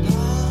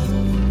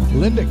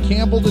 Linda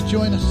Campbell to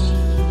join us.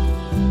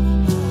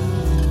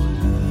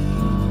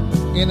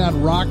 And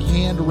on Rock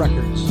Hand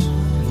Records,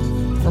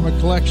 from a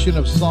collection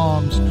of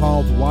songs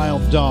called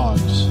Wild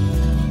Dogs,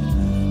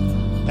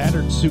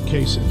 Battered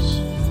Suitcases.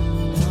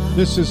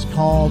 This is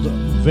called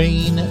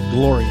Vain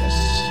Glorious.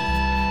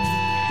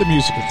 The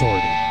Music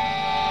Authority.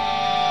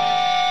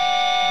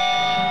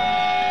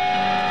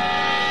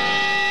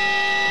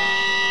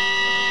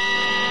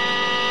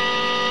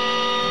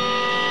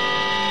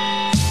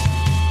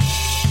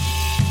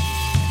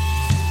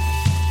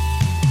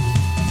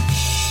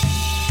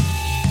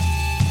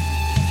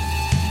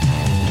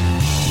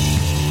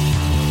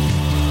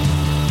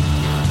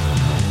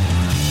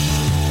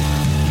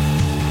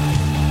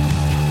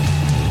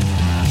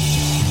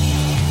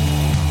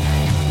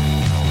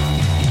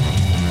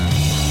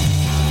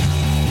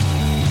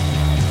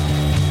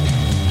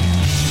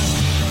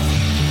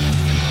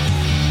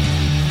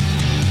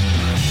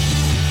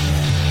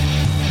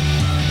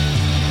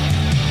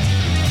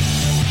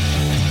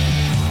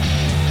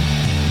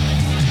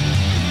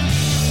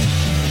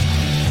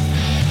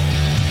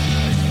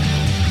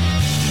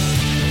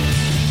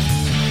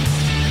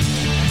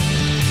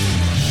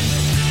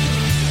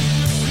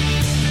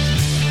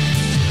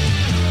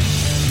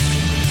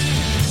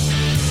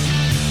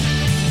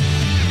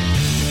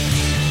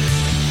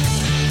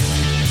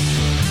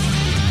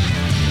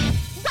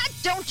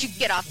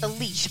 Off the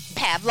leash,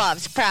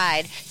 Pavlov's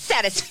pride,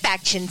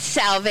 satisfaction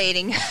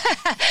salvating,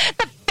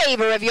 the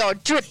favor of your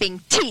dripping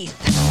teeth.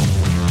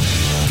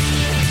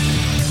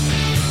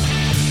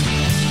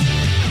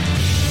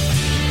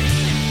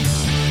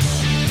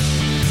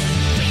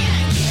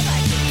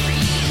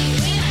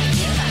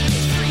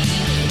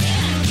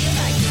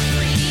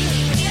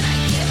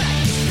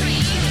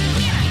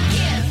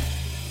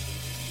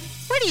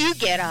 Where do you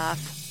get off?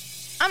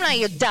 I'm not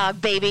your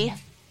dog, baby.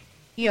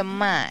 You're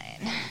mine.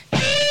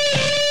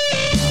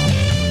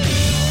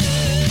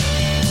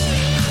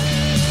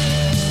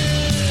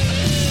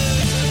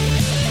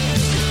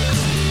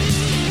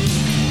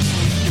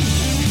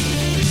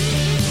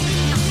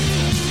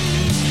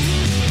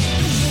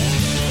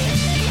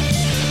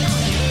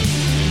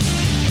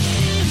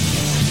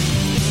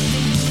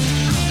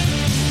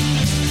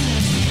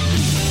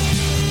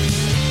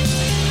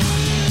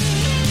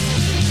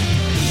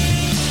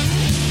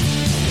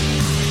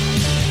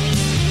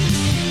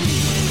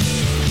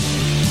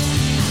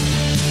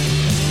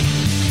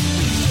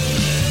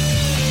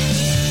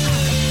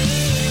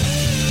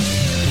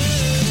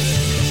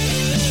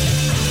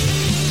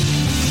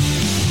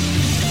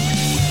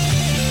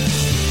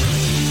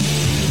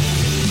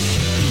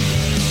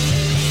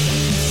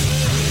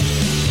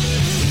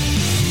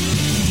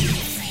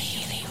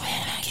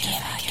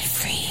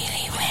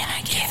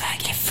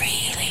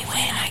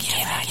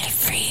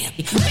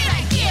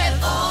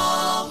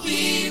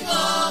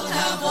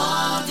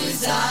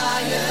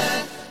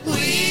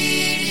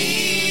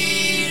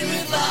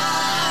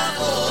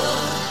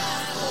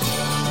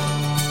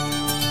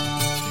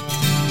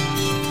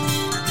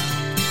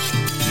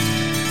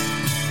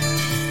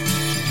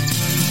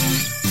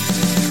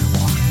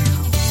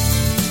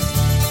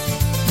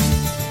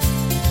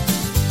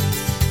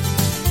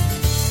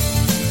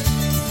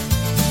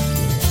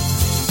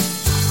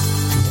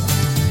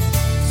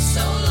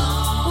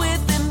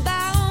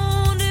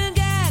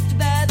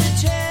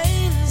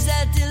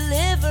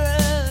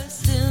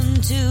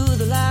 To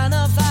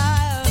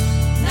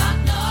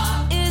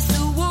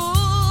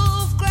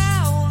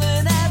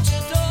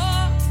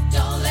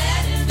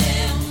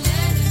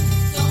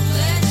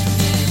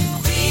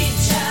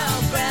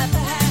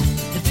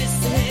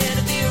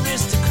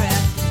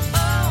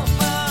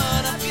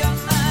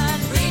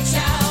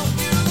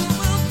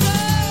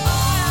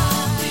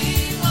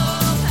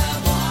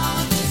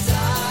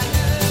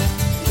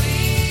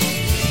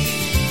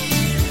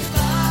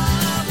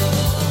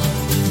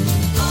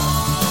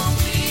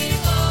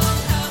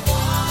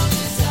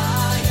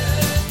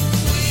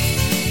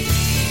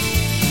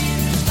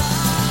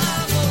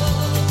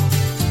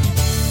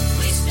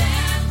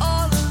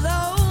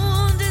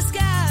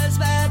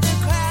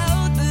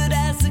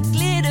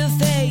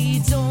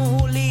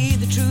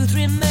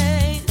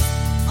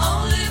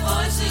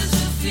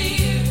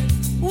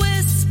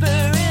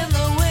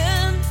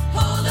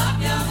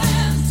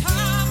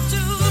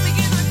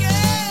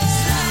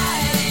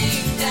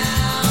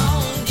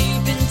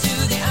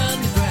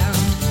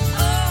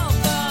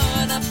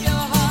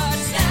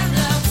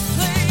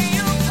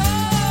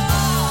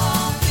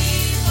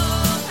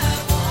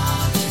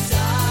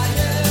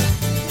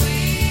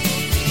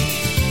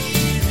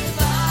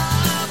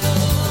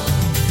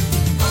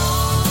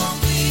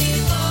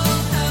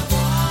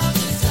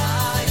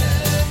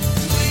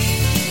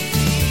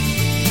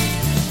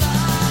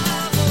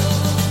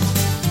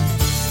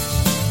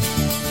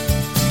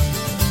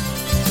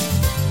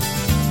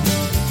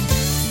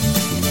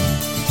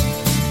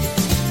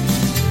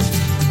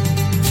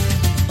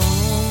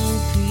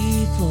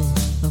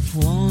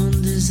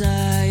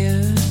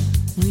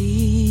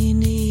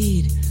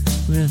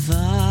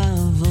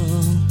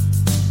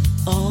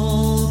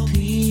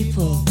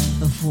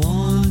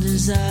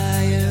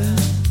desire.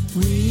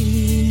 We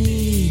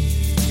need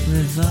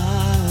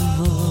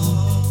revival.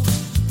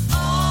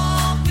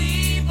 All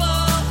people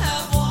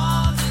have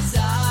one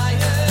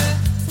desire.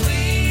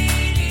 We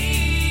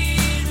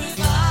need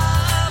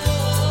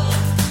revival.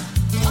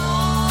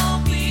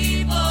 All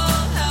people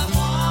have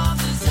one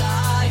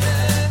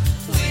desire.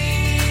 We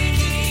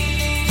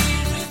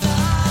need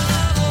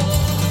revival.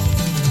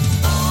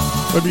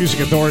 The Music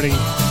Authority,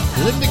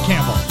 Linda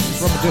Campbell,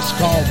 from a disc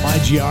called My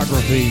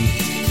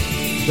Geography.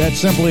 That's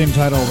simply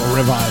entitled A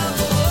Revival.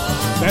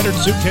 Battered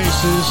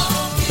Suitcases,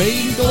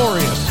 Vain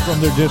Glorious, from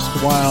their disc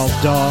Wild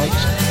Dogs.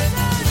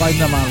 Find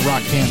them on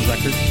Rock Hand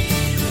Records.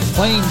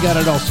 Plain got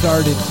it all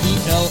started, Plainn,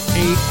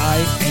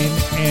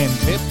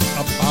 Pit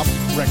of Pop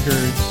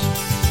Records.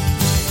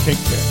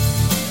 Take care.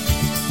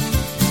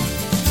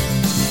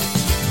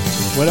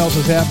 What else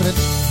is happening?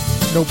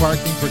 No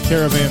parking for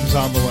caravans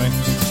on the way.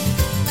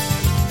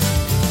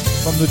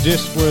 From the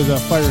disc where the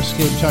fire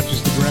escape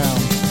touches the ground.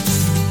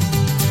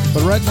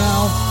 But right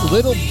now,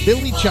 Little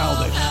Billy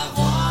Childish.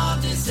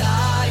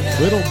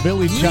 Little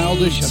Billy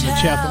Childish and the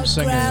Chatham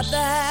Singers.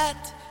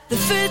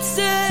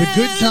 The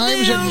good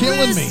times are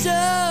killing me.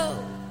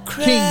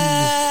 Kings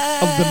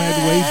of the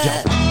Medway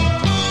Delta.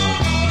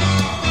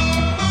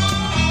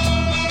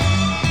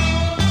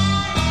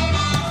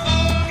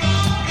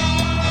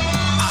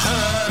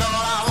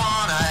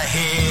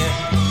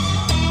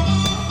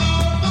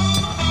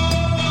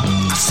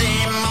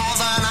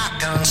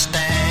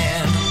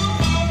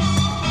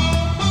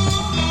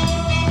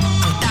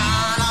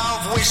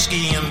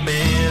 Whiskey and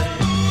beer.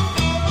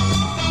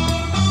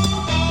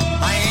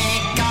 I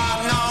ain't got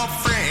no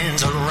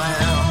friends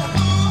around.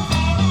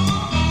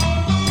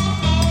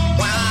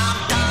 Well, I'm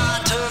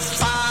dying to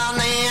find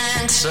the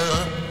answer.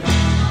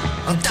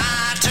 I'm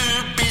dying to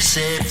be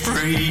set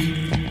free.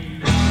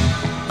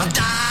 I'm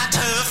dying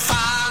to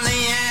find the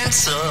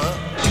answer.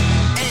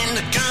 And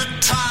the good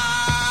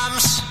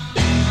times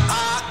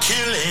are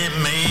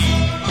killing me.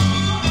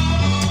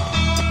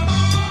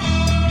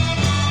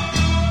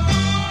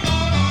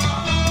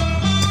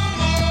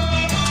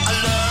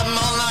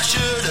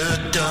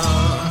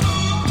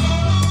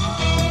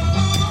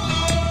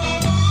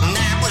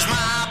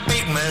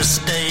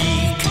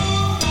 Mistake.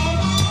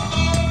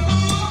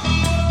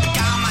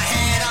 Got my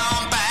head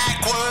on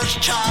backwards,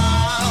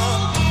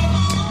 child,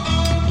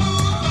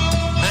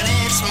 and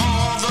it's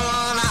more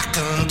than I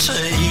can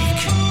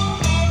take.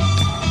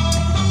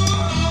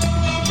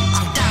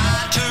 I'm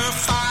dying to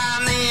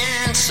find the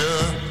answer.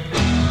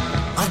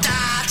 I'm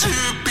dying to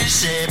be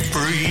set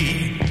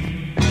free.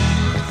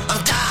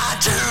 I'm dying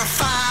to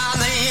find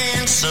the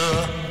answer,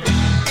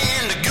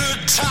 and the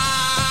good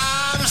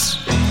times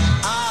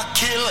are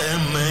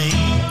killing me.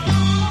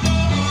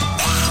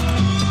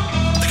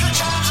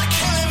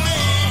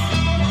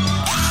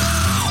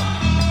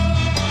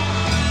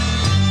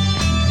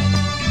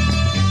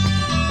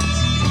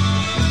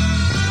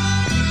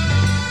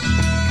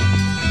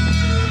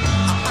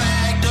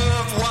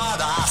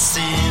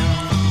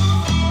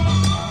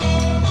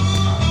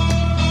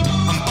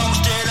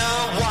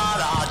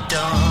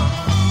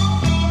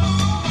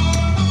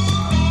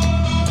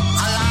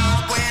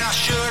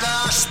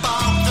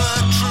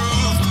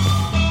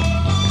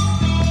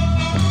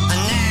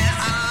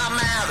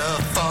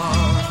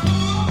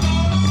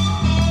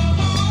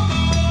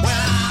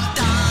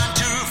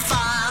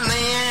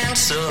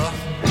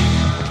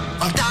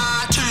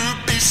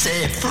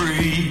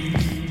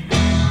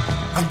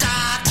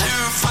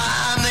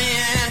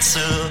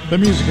 The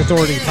Music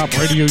Authority, Pop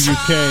Radio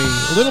UK,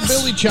 Little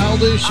Billy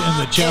Childish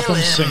and the Chatham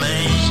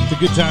Singers. The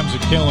good times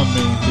are killing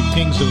me. The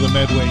Kings of the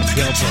Medway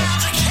Delta.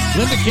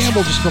 Linda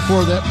Campbell just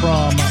before that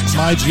from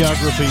My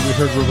Geography, we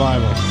heard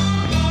Revival.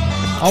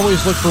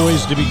 Always look for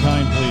ways to be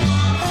kind, please.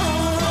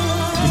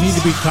 You need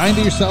to be kind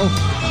to yourself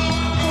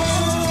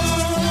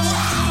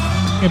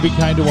and be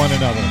kind to one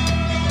another.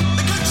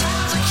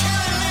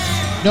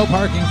 No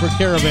parking for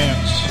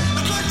caravans.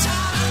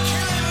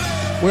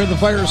 Where the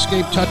fire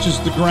escape touches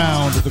the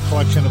ground, the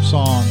collection of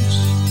songs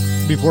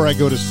before I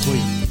go to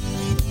sleep.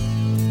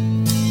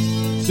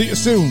 See you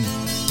soon.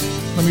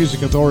 The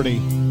Music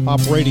Authority, Pop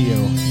Radio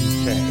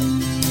UK.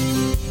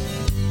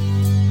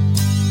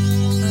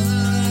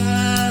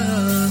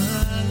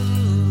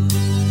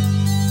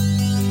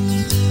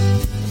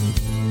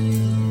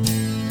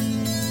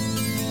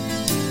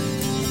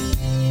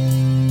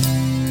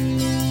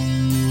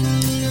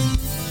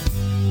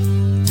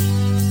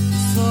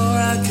 Before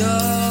I go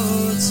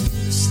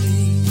to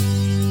sleep,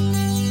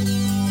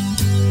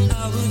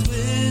 I would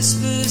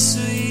whisper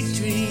sweet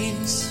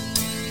dreams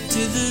to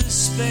the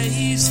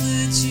space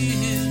that you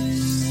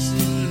used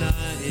to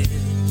lie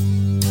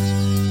in.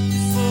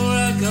 Before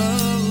I go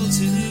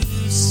to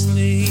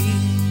sleep,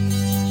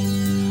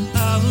 I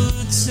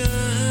would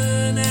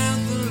turn out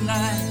the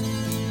light,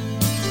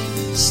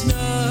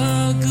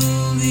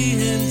 snuggle the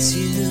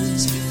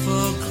emptiness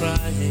before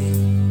crying.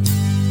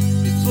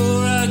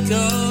 Before I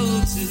go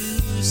to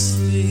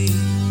sleep,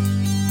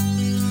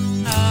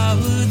 I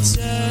would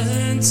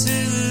turn to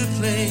the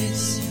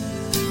place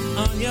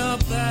on your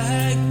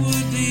back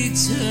would be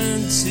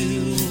turned to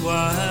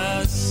why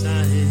I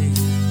sang,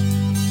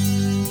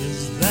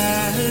 'cause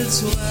that's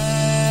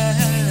where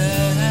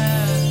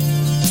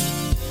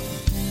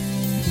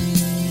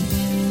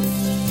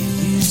it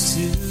used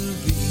to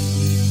be.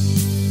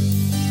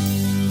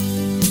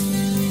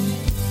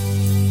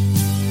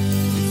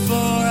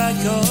 Before I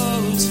go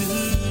to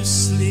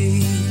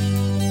sleep,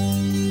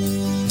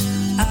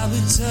 I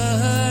would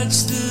touch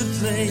the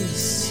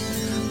place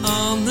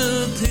on the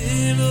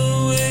pillow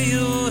where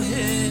your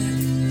head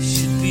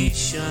should be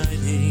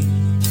shining.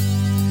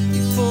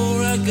 Before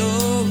I go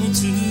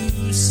to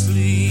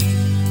sleep,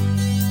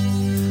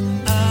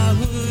 I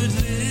would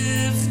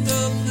lift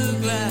up the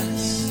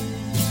glass,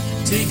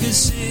 take a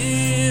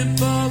sip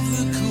of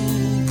the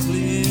cool,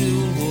 clear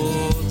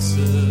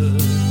water,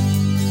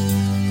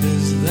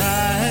 'cause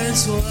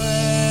that's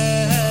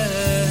where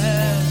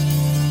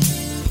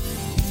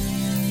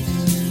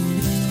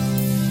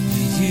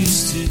it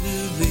used to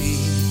be.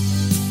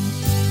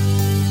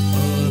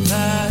 Oh,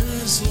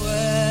 that's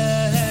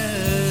where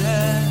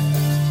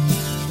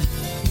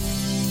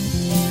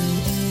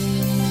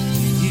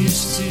it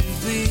used to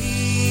be.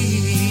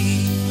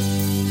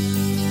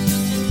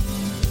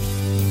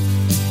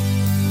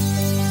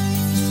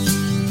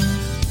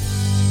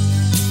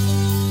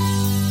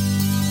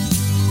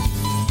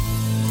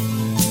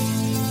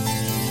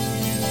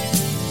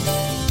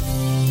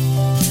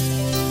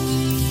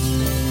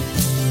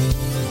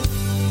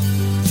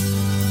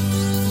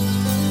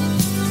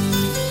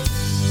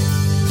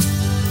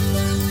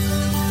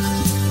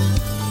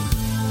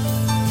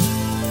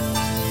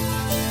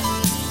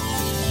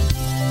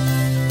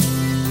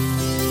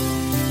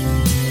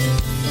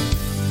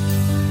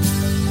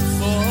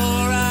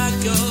 Before I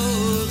go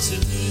to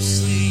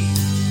sleep,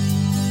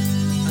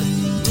 and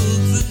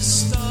look the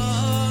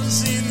stars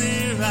in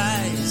their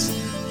eyes,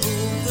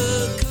 pull the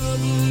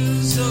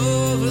covers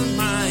over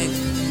mine,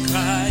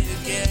 cry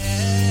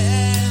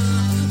again.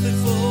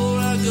 Before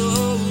I go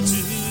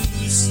to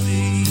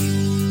sleep,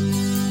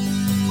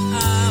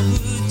 I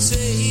would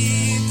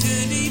take a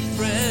deep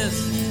breath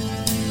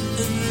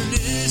and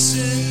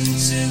listen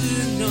to the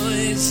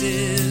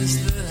noises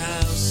the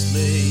house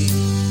made,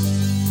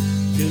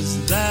 'cause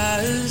that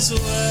is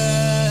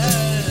where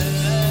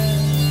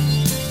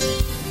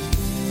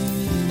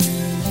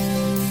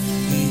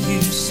it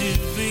used to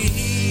be.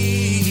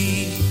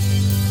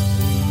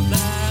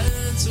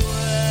 That's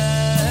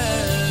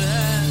where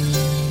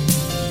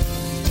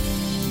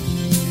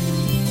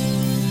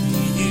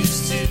it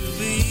used to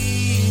be.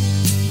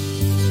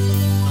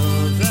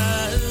 Oh,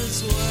 that's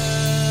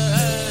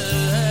where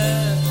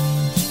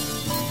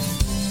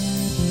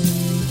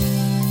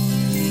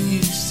it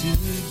used to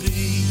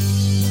be.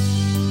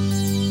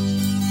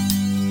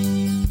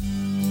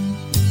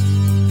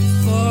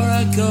 Before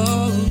I go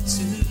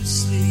to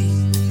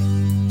sleep,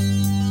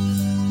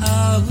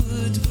 I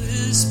would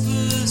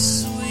whisper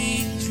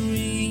sweet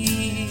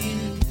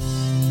dreams.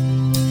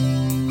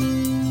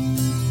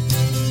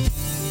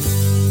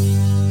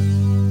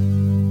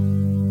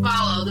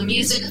 Follow the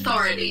Music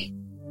Authority.